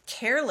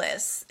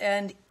careless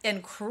and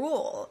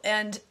cruel,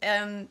 and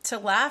to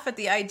laugh at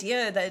the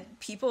idea that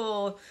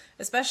people,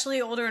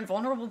 especially older and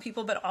vulnerable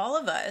people, but all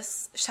of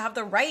us, should have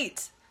the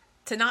right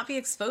to not be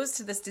exposed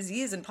to this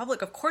disease in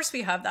public. Of course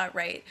we have that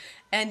right.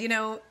 And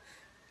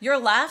you're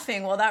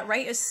laughing while that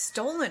right is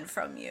stolen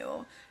from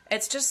you.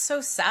 It's just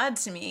so sad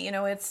to me.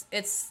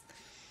 It's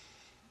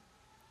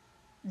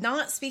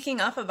not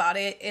speaking up about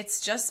it. It's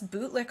just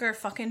bootlicker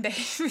fucking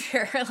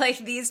behavior.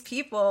 Like, these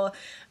people,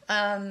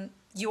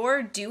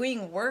 you're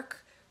doing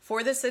work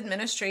for this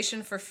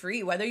administration for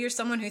free, whether you're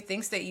someone who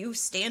thinks that you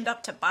stand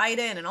up to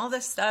Biden and all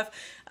this stuff.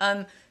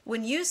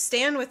 When you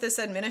stand with this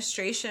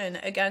administration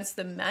against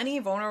the many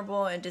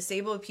vulnerable and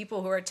disabled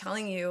people who are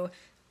telling you,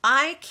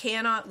 I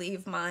cannot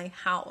leave my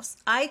house,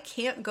 I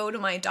can't go to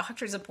my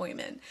doctor's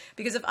appointment,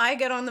 because if I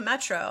get on the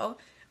metro,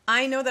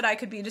 I know that I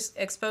could be just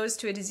exposed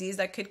to a disease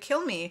that could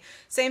kill me.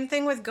 Same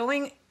thing with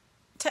going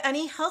to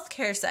any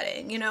healthcare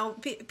setting.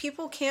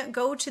 People can't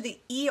go to the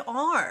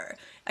ER.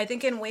 I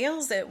think in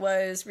Wales it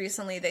was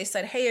recently, they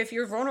said, hey, if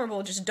you're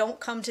vulnerable, just don't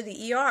come to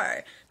the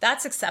ER.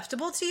 That's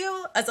acceptable to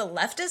you? As a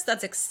leftist,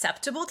 that's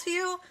acceptable to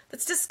you?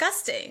 That's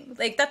disgusting.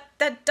 Like,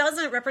 that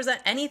doesn't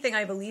represent anything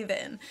I believe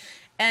in.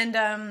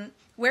 And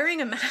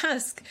wearing a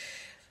mask,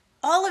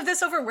 all of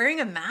this over wearing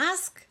a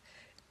mask,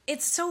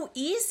 it's so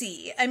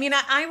easy. I mean,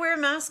 I wear a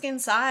mask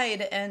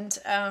inside, and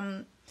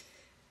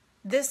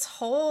this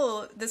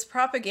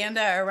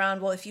propaganda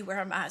around, well, if you wear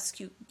a mask,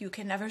 you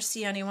can never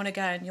see anyone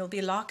again. You'll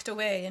be locked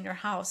away in your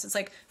house. It's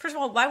like, first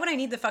of all, why would I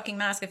need the fucking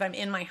mask if I'm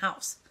in my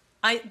house?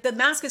 The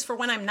mask is for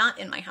when I'm not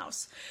in my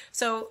house.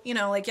 So,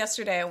 like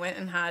yesterday I went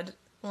and had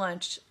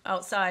lunch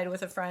outside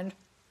with a friend.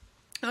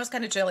 It was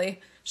kind of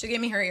chilly. She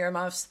gave me her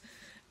earmuffs.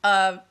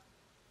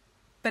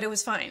 But it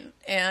was fine.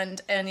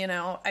 And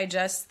I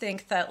just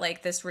think that,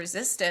 like, this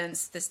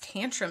resistance, this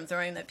tantrum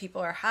throwing that people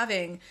are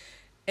having,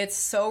 it's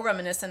so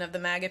reminiscent of the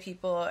MAGA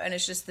people, and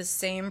it's just the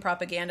same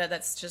propaganda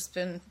that's just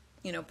been,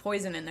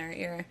 poison in their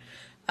ear.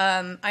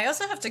 I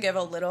also have to give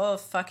a little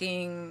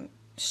fucking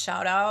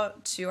shout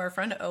out to our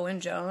friend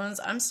Owen Jones.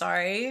 I'm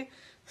sorry,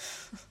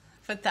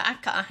 but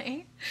that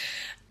guy,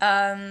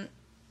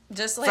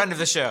 just like... Friend of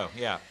the show.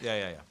 Yeah.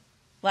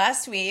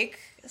 Last week,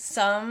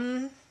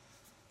 some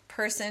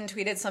person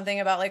tweeted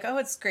something about, like, oh,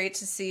 it's great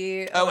to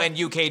see... and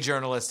UK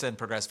journalist and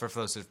progressive,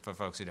 for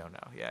folks who don't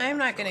know. Yeah, I'm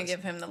not going to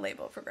give him the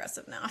label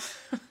progressive now.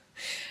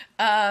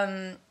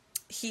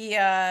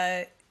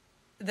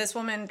 This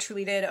woman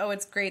tweeted, oh,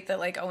 it's great that,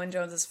 like, Owen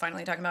Jones is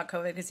finally talking about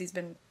COVID because he's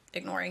been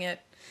ignoring it.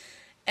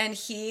 And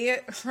he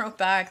wrote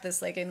back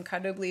this, like,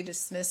 incredibly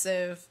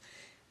dismissive,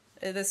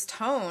 this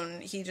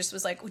tone. He just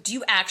was like, do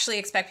you actually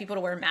expect people to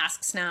wear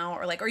masks now?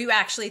 Or, like, or you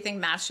actually think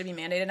masks should be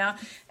mandated now?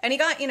 And he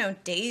got,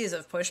 days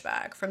of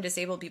pushback from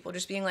disabled people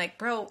just being like,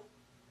 bro,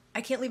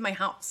 I can't leave my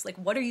house. Like,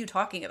 what are you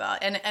talking about?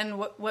 And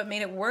what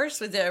made it worse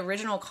with the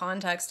original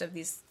context of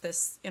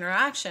this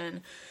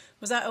interaction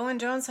was that Owen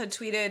Jones had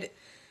tweeted,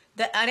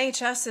 the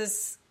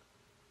NHS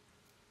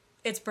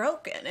it's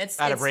broken. It's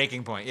at a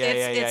breaking point. Yeah.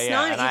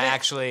 And I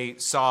actually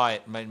saw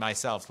it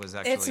myself. Was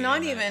actually. It's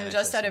not even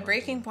just at a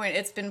breaking point.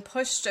 It's been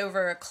pushed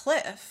over a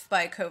cliff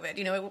by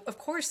COVID. Of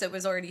course, it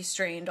was already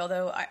strained.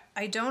 Although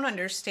I don't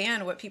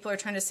understand what people are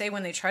trying to say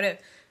when they try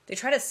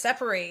to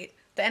separate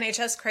the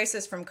NHS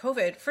crisis from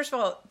COVID. First of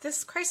all,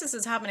 this crisis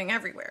is happening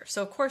everywhere,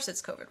 so of course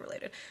it's COVID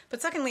related.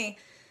 But secondly,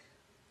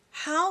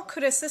 how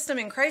could a system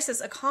in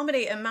crisis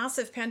accommodate a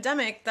massive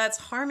pandemic that's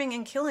harming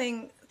and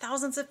killing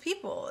thousands of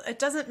people? It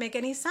doesn't make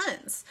any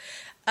sense.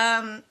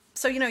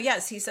 So,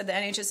 yes, he said the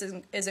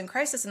NHS is in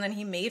crisis, and then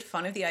he made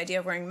fun of the idea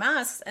of wearing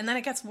masks, and then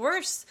it gets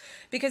worse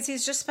because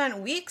he's just spent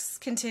weeks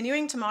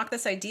continuing to mock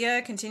this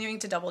idea, continuing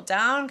to double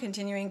down,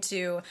 continuing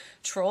to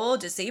troll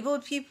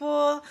disabled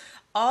people,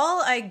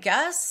 all, I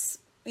guess,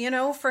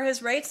 for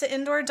his right to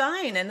indoor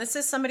dine. And this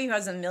is somebody who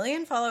has 1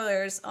 million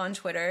followers on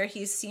Twitter.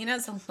 He's seen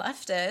as a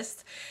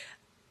leftist.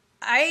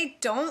 I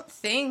don't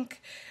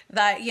think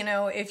that,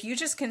 if you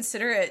just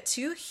consider it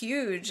too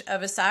huge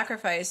of a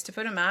sacrifice to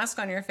put a mask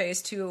on your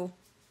face to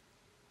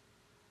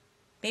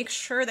make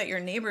sure that your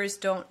neighbors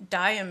don't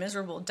die a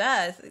miserable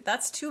death,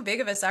 that's too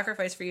big of a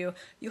sacrifice for you.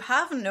 You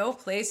have no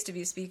place to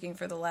be speaking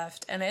for the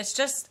left. And it's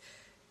just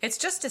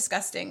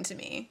disgusting to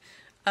me.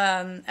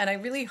 And I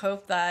really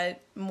hope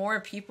that more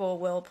people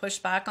will push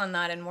back on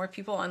that and more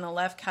people on the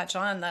left catch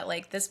on that,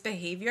 like, this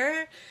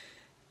behavior,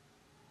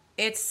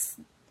 it's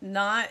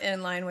not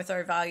in line with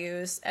our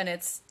values, and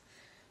it's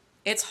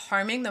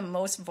harming the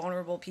most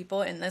vulnerable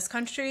people in this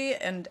country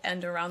and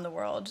around the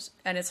world.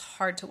 And it's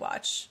hard to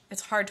watch.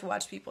 It's hard to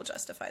watch people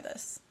justify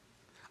this.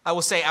 I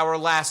will say our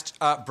last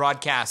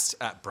broadcast,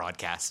 I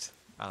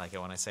like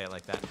it when I say it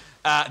like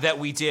that, that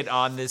we did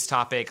on this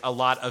topic, a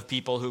lot of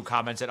people who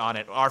commented on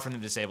it are from the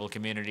disabled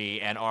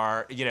community and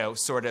are,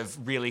 sort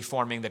of really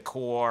forming the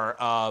core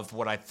of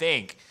what I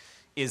think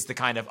is the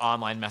kind of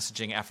online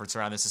messaging efforts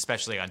around this,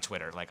 especially on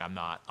Twitter. Like, I'm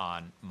not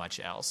on much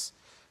else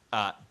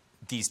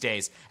these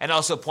days. And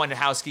also, point of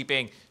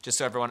housekeeping, just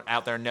so everyone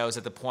out there knows,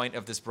 at the point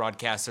of this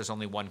broadcast, there's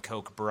only one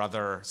Koch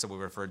brother, so we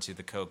referred to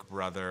the Koch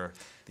brother.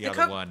 The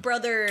other Koch one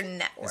brother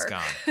network is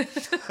gone.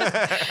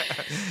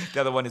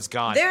 The other one is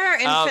gone. There are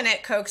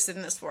infinite Kochs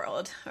in this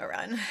world,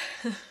 Arun.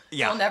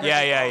 Yeah,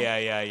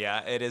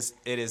 yeah. It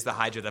is the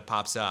Hydra that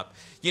pops up.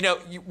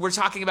 We're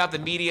talking about the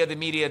media.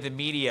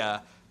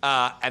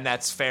 And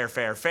that's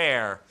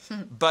fair.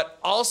 But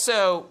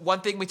also,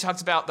 one thing we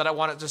talked about that I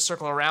wanted to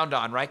circle around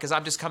on, right? Because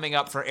I'm just coming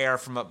up for air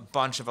from a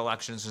bunch of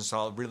elections and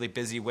saw a really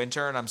busy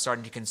winter, and I'm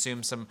starting to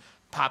consume some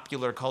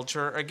popular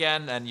culture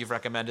again, and you've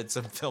recommended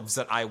some films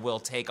that I will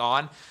take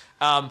on.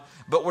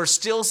 But we're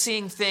still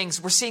seeing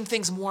things. We're seeing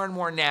things more and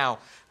more now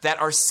that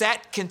are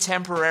set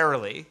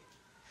contemporarily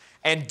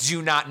and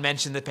do not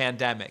mention the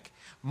pandemic.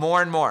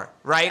 More and more,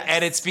 right? Yes.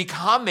 And it's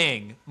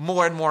becoming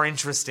more and more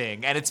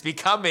interesting, and it's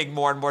becoming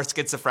more and more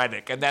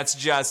schizophrenic. And that's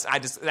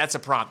a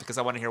prompt because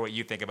I want to hear what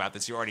you think about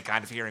this. You're already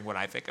kind of hearing what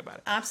I think about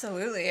it.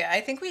 Absolutely. I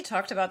think we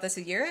talked about this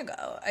a year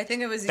ago. I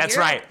think it was That's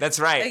right.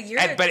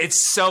 But it's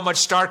so much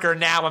starker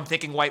now. I'm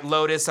thinking White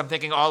Lotus. I'm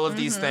thinking all of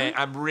these things.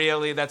 I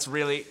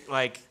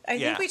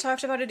think we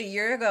talked about it a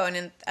year ago,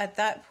 and at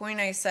that point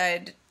I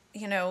said,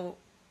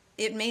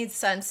 it made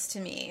sense to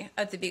me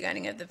at the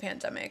beginning of the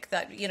pandemic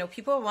that,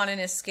 people want an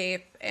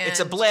escape. And it's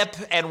a blip,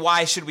 and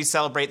why should we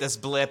celebrate this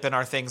blip in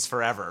our things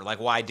forever? Like,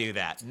 why do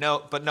that?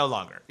 No, but no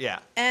longer. Yeah.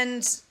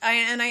 And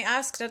I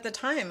asked at the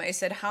time, I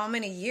said, how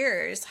many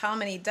years, how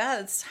many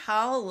deaths,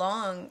 how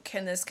long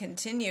can this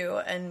continue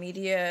and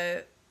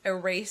media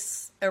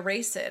erase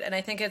it? And I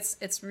think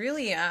it's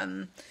really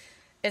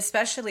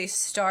especially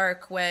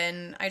stark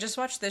when I just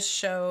watched this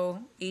show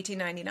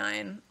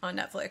 1899 on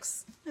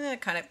Netflix.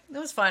 It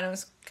was fun. It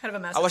was kind of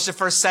a mess. I watched the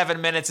first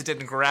 7 minutes. It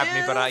didn't grab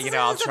me, but I'll try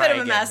again. It's a bit of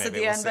a mess at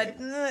the end,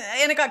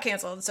 and it got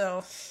canceled.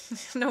 So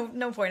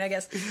no point, I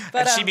guess.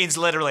 But and she means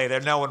literally.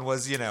 There, no one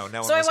was. No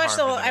one. So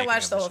I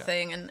watched the whole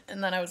thing, and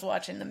then I was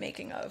watching the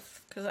making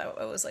of because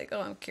I was like,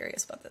 I'm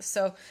curious about this.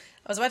 So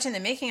I was watching the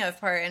making of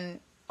part,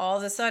 and all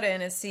of a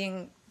sudden, it's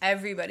seeing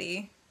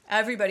everybody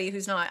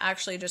who's not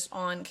actually just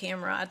on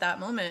camera at that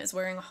moment is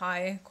wearing a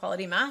high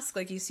quality mask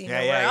like you see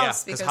nowhere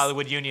else. Because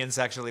Hollywood unions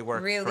actually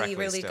work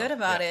really good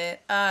about it.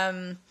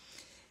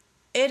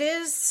 It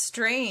is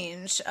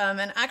strange.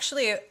 And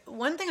actually,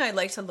 one thing I'd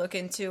like to look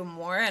into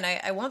more, and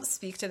I won't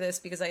speak to this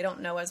because I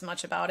don't know as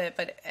much about it,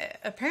 but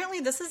apparently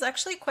this is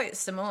actually quite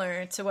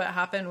similar to what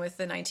happened with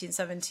the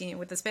 1917,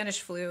 with the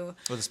Spanish flu.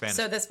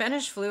 So the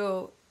Spanish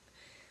flu,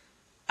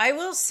 I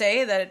will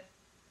say that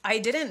I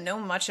didn't know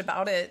much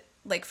about it,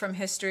 like from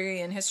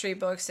history and history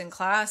books in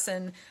class.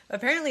 And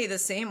apparently the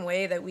same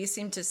way that we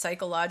seem to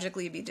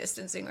psychologically be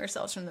distancing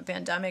ourselves from the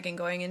pandemic and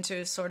going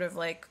into sort of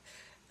like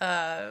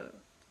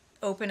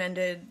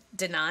open-ended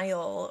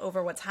denial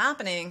over what's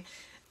happening,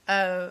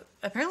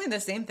 apparently the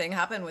same thing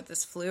happened with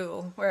this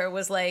flu, where it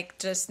was like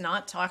just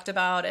not talked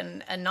about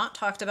and not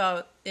talked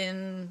about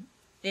in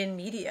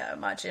media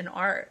much, in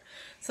art.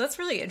 So that's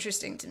really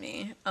interesting to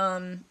me.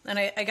 And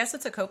I guess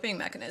it's a coping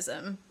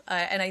mechanism.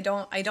 And I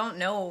don't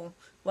know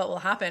what will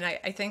happen.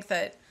 I think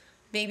that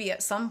maybe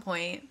at some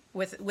point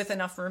with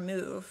enough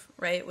remove,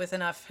 right, with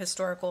enough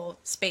historical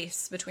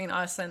space between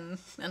us and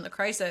the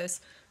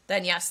crisis,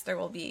 then yes, there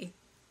will be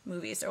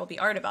movies, there will be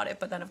art about it.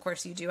 But then of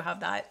course you do have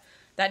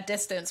that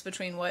distance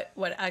between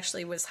what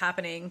actually was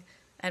happening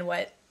and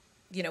what,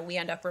 we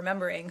end up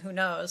remembering, who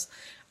knows.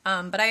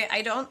 But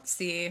I don't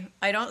see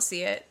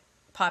it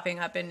popping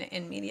up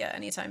in media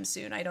anytime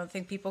soon. I don't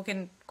think people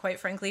can, quite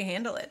frankly,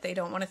 handle it. They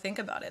don't want to think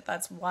about it.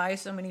 That's why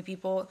so many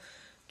people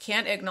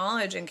can't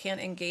acknowledge and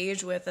can't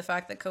engage with the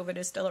fact that COVID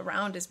is still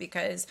around, is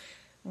because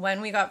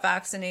when we got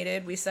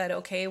vaccinated, we said,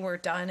 okay, we're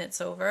done,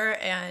 it's over.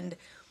 And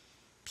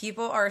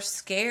people are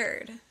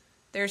scared.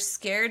 They're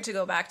scared to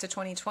go back to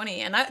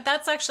 2020. And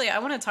that's actually, I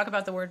want to talk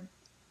about the word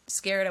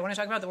scared. I want to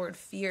talk about the word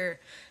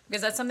fear,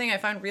 because that's something I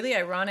find really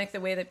ironic,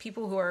 the way that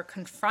people who are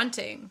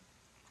confronting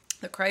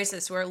the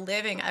crisis, who are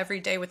living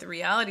every day with the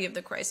reality of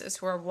the crisis,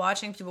 who are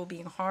watching people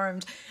being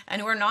harmed, and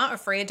who are not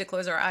afraid to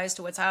close our eyes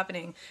to what's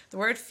happening. The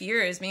word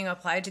fear is being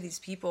applied to these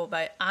people,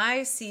 but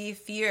I see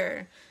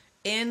fear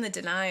in the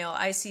denial.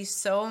 I see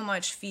so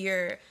much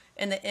fear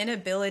in the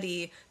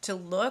inability to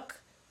look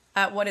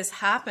at what is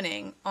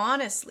happening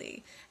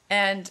honestly,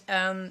 and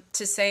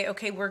to say,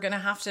 okay, we're going to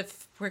have to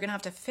we're going to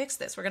have to fix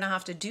this. We're going to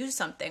have to do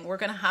something. We're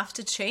going to have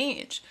to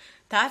change.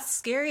 That's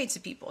scary to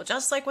people.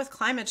 Just like with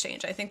climate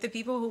change. I think the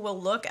people who will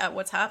look at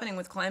what's happening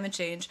with climate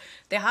change,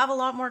 they have a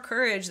lot more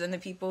courage than the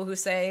people who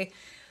say,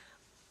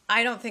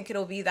 I don't think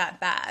it'll be that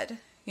bad.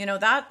 You know,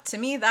 that to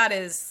me, that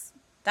is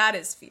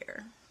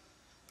fear.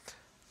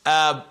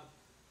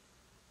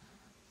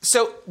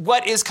 So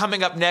what is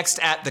coming up next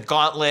at the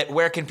Gauntlet?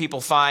 Where can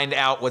people find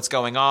out what's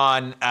going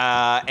on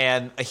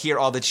and hear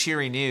all the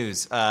cheery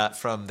news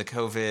from the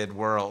COVID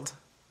world?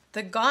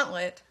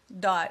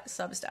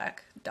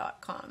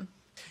 Thegauntlet.substack.com.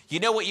 You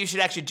know what you should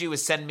actually do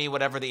is send me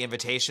whatever the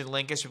invitation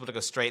link is for people to go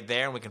straight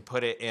there, and we can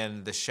put it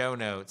in the show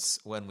notes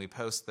when we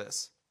post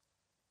this.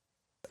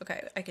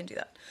 Okay, I can do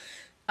that.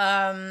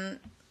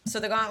 So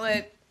the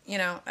Gauntlet, you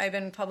know, I've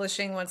been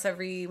publishing once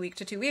every week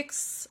to 2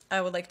 weeks. I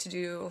would like to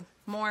do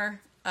more.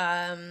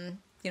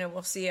 You know,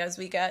 we'll see as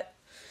we get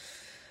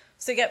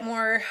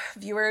more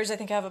viewers. I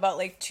think I have about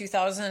like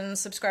 2,000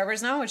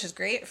 subscribers now, which is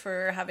great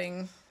for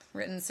having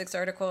written 6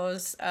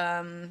 articles.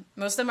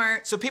 Most of them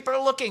are... So people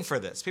are looking for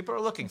this.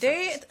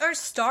 They are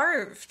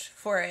starved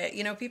for it.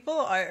 You know,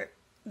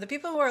 the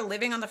people who are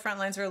living on the front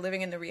lines, who are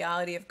living in the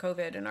reality of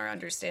COVID and are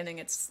understanding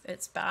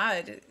it's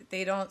bad.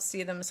 They don't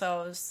see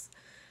themselves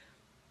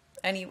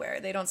anywhere.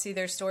 They don't see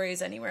their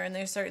stories anywhere, and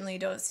they certainly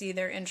don't see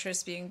their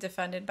interests being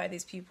defended by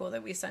these people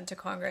that we sent to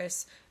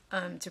Congress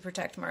to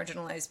protect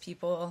marginalized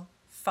people.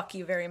 Fuck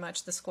you very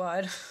much, the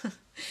squad.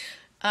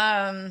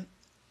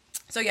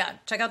 So yeah,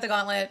 check out the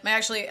Gauntlet.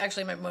 Actually,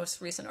 my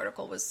most recent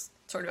article was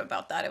sort of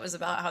about that. It was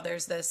about how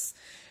there's this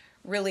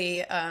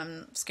really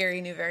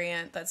scary new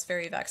variant that's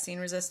very vaccine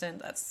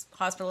resistant, that's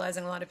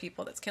hospitalizing a lot of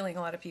people, that's killing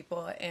a lot of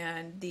people,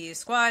 and the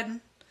squad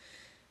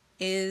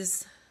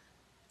is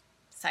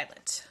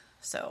silent.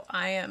 So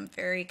I am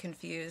very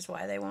confused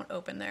why they won't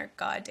open their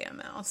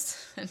goddamn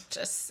mouths and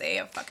just say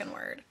a fucking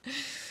word.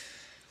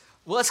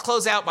 Well, let's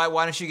close out by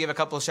why don't you give a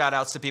couple of shout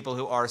outs to people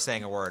who are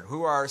saying a word.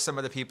 Who are some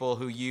of the people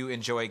who you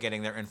enjoy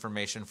getting their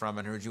information from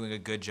and who are doing a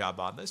good job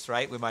on this,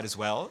 right? We might as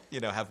well, you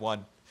know, have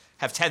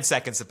 10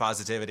 seconds of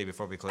positivity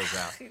before we close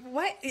out.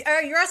 What?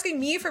 You're asking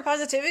me for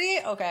positivity?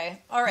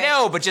 Okay. All right.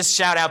 No, but just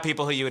shout out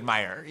people who you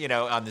admire, you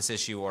know, on this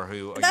issue or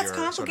who That's you're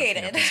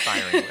complicated. Sort of,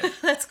 inspiring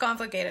with. That's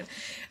complicated.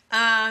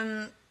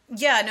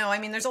 Yeah, no, I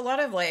mean, there's a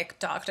lot of, like,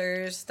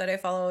 doctors that I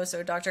follow.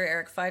 So Dr.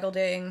 Eric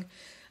Feigelding,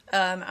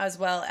 as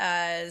well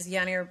as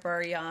Yanir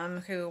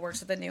Bar-Yam, who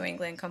works at the New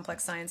England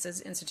Complex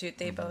Sciences Institute.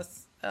 They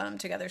both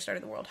together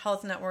started the World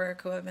Health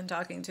Network, who I've been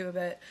talking to a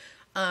bit.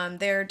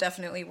 They're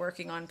definitely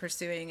working on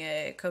pursuing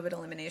a COVID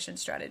elimination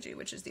strategy,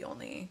 which is the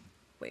only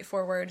way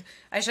forward.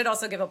 I should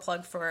also give a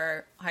plug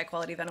for high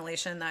quality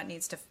ventilation. That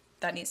needs to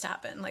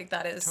happen. Like,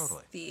 that is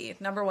totally the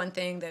number one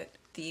thing that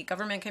the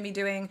government can be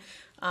doing.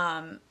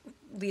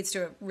 Leads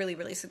to a really,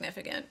 really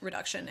significant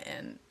reduction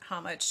in how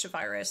much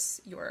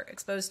virus you're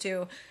exposed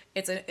to.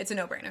 It's a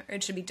no-brainer.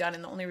 It should be done,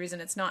 and the only reason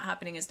it's not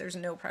happening is there's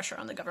no pressure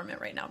on the government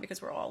right now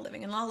because we're all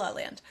living in La La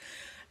Land.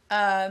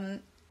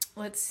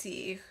 Let's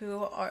see,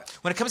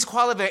 when it comes to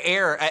quality of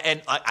air,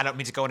 and I don't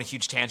mean to go on a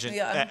huge tangent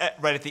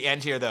right at the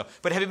end here, though,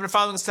 but have you been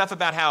following stuff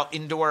about how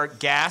indoor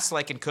gas,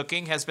 like in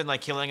cooking, has been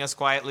like killing us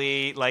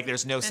quietly? Like,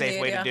 there's no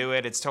safe way to do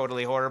it. It's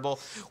totally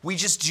horrible. We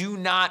just do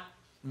not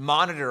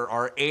monitor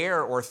our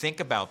air or think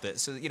about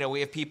this. So, you know, we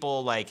have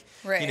people like,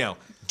 you know,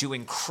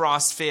 doing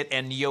CrossFit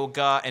and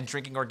yoga and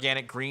drinking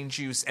organic green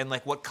juice, and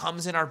like what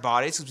comes in our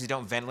bodies because we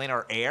don't ventilate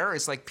our air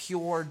is like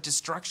pure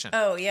destruction.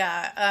 Oh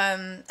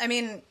yeah. I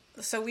mean,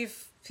 so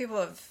people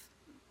have,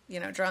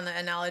 you know, drawn the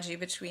analogy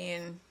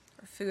between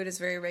our food is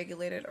very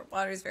regulated, our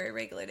water is very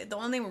regulated. The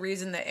only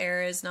reason the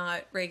air is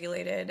not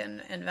regulated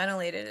and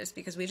ventilated is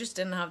because we just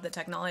didn't have the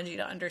technology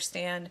to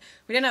understand.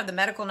 We didn't have the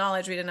medical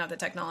knowledge. We didn't have the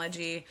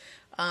technology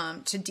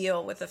to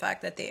deal with the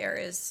fact that the air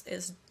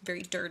is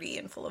very dirty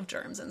and full of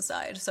germs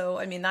inside. So,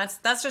 I mean,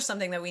 that's just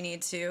something that we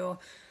need to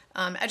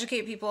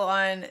educate people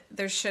on.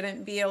 There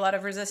shouldn't be a lot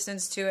of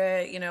resistance to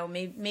it. You know,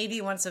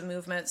 maybe once a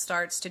movement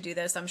starts to do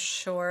this, I'm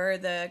sure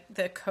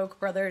the Koch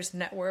brothers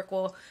network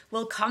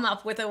will come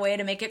up with a way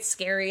to make it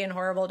scary and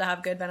horrible to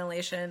have good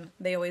ventilation.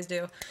 They always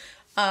do.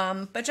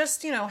 But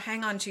just, you know,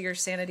 hang on to your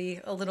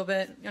sanity a little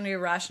bit, on your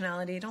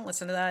rationality. Don't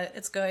listen to that.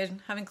 It's good.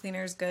 Having clean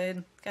air is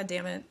good. God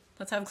damn it.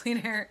 Let's have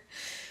clean air.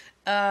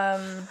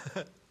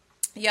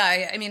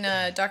 Yeah, I mean,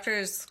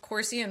 Doctors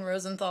Corsi and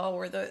Rosenthal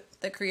were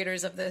the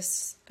creators of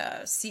this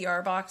CR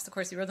box, the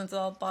Corsi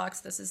Rosenthal box.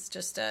 This is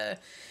just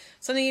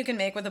something you can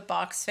make with a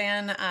box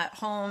fan at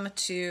home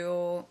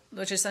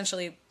which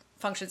essentially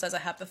functions as a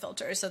HEPA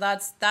filter. So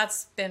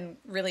that's been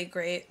really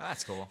great.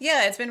 That's cool.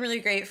 Yeah, it's been really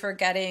great for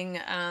getting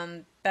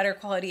better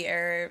quality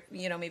air,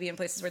 you know, maybe in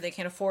places where they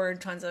can't afford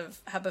tons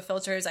of HEPA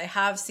filters. I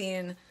have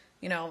seen,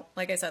 you know,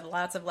 like I said,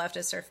 lots of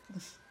leftists are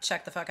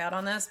check the fuck out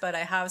on this, but I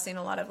have seen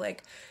a lot of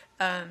like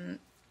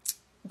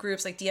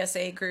groups like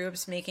DSA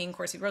groups making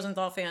Corsi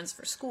Rosenthal fans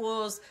for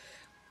schools.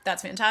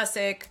 That's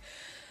fantastic.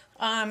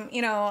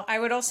 You know, I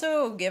would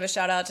also give a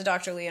shout out to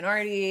Dr.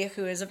 Leonardi,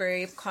 who is a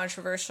very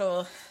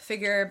controversial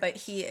figure, but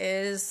he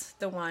is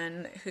the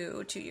one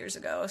who 2 years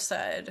ago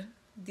said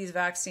these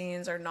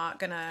vaccines are not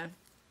going to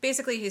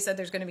basically he said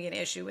there's going to be an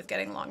issue with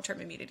getting long-term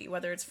immunity,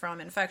 whether it's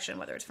from infection,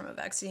 whether it's from a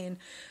vaccine.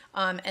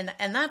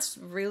 And that's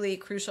really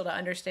crucial to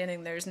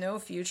understanding there's no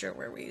future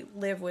where we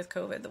live with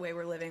COVID the way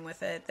we're living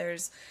with it.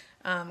 There's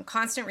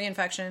constant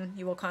reinfection.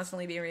 You will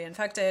constantly be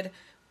reinfected.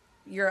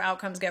 Your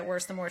outcomes get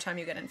worse the more time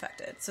you get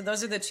infected. So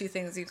those are the two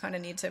things you kind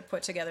of need to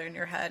put together in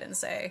your head and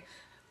say,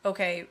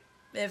 okay,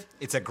 if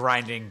it's a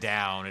grinding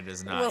down, it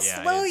is not. It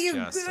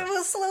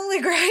will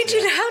slowly grind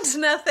you down to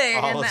nothing.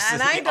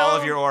 All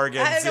of your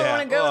organs. I don't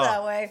want to go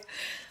that way.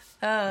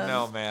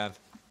 No, man.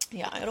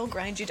 Yeah, it'll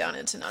grind you down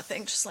into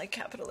nothing, just like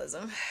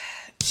capitalism.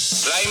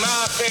 La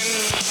imagen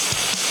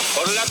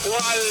por la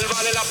cual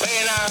vale la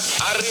pena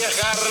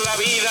arriesgar la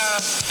vida,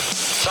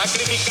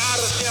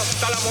 sacrificarse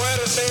hasta la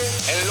muerte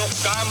en los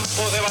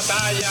campos de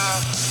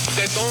batalla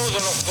de todos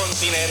los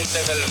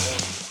continentes del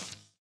mundo.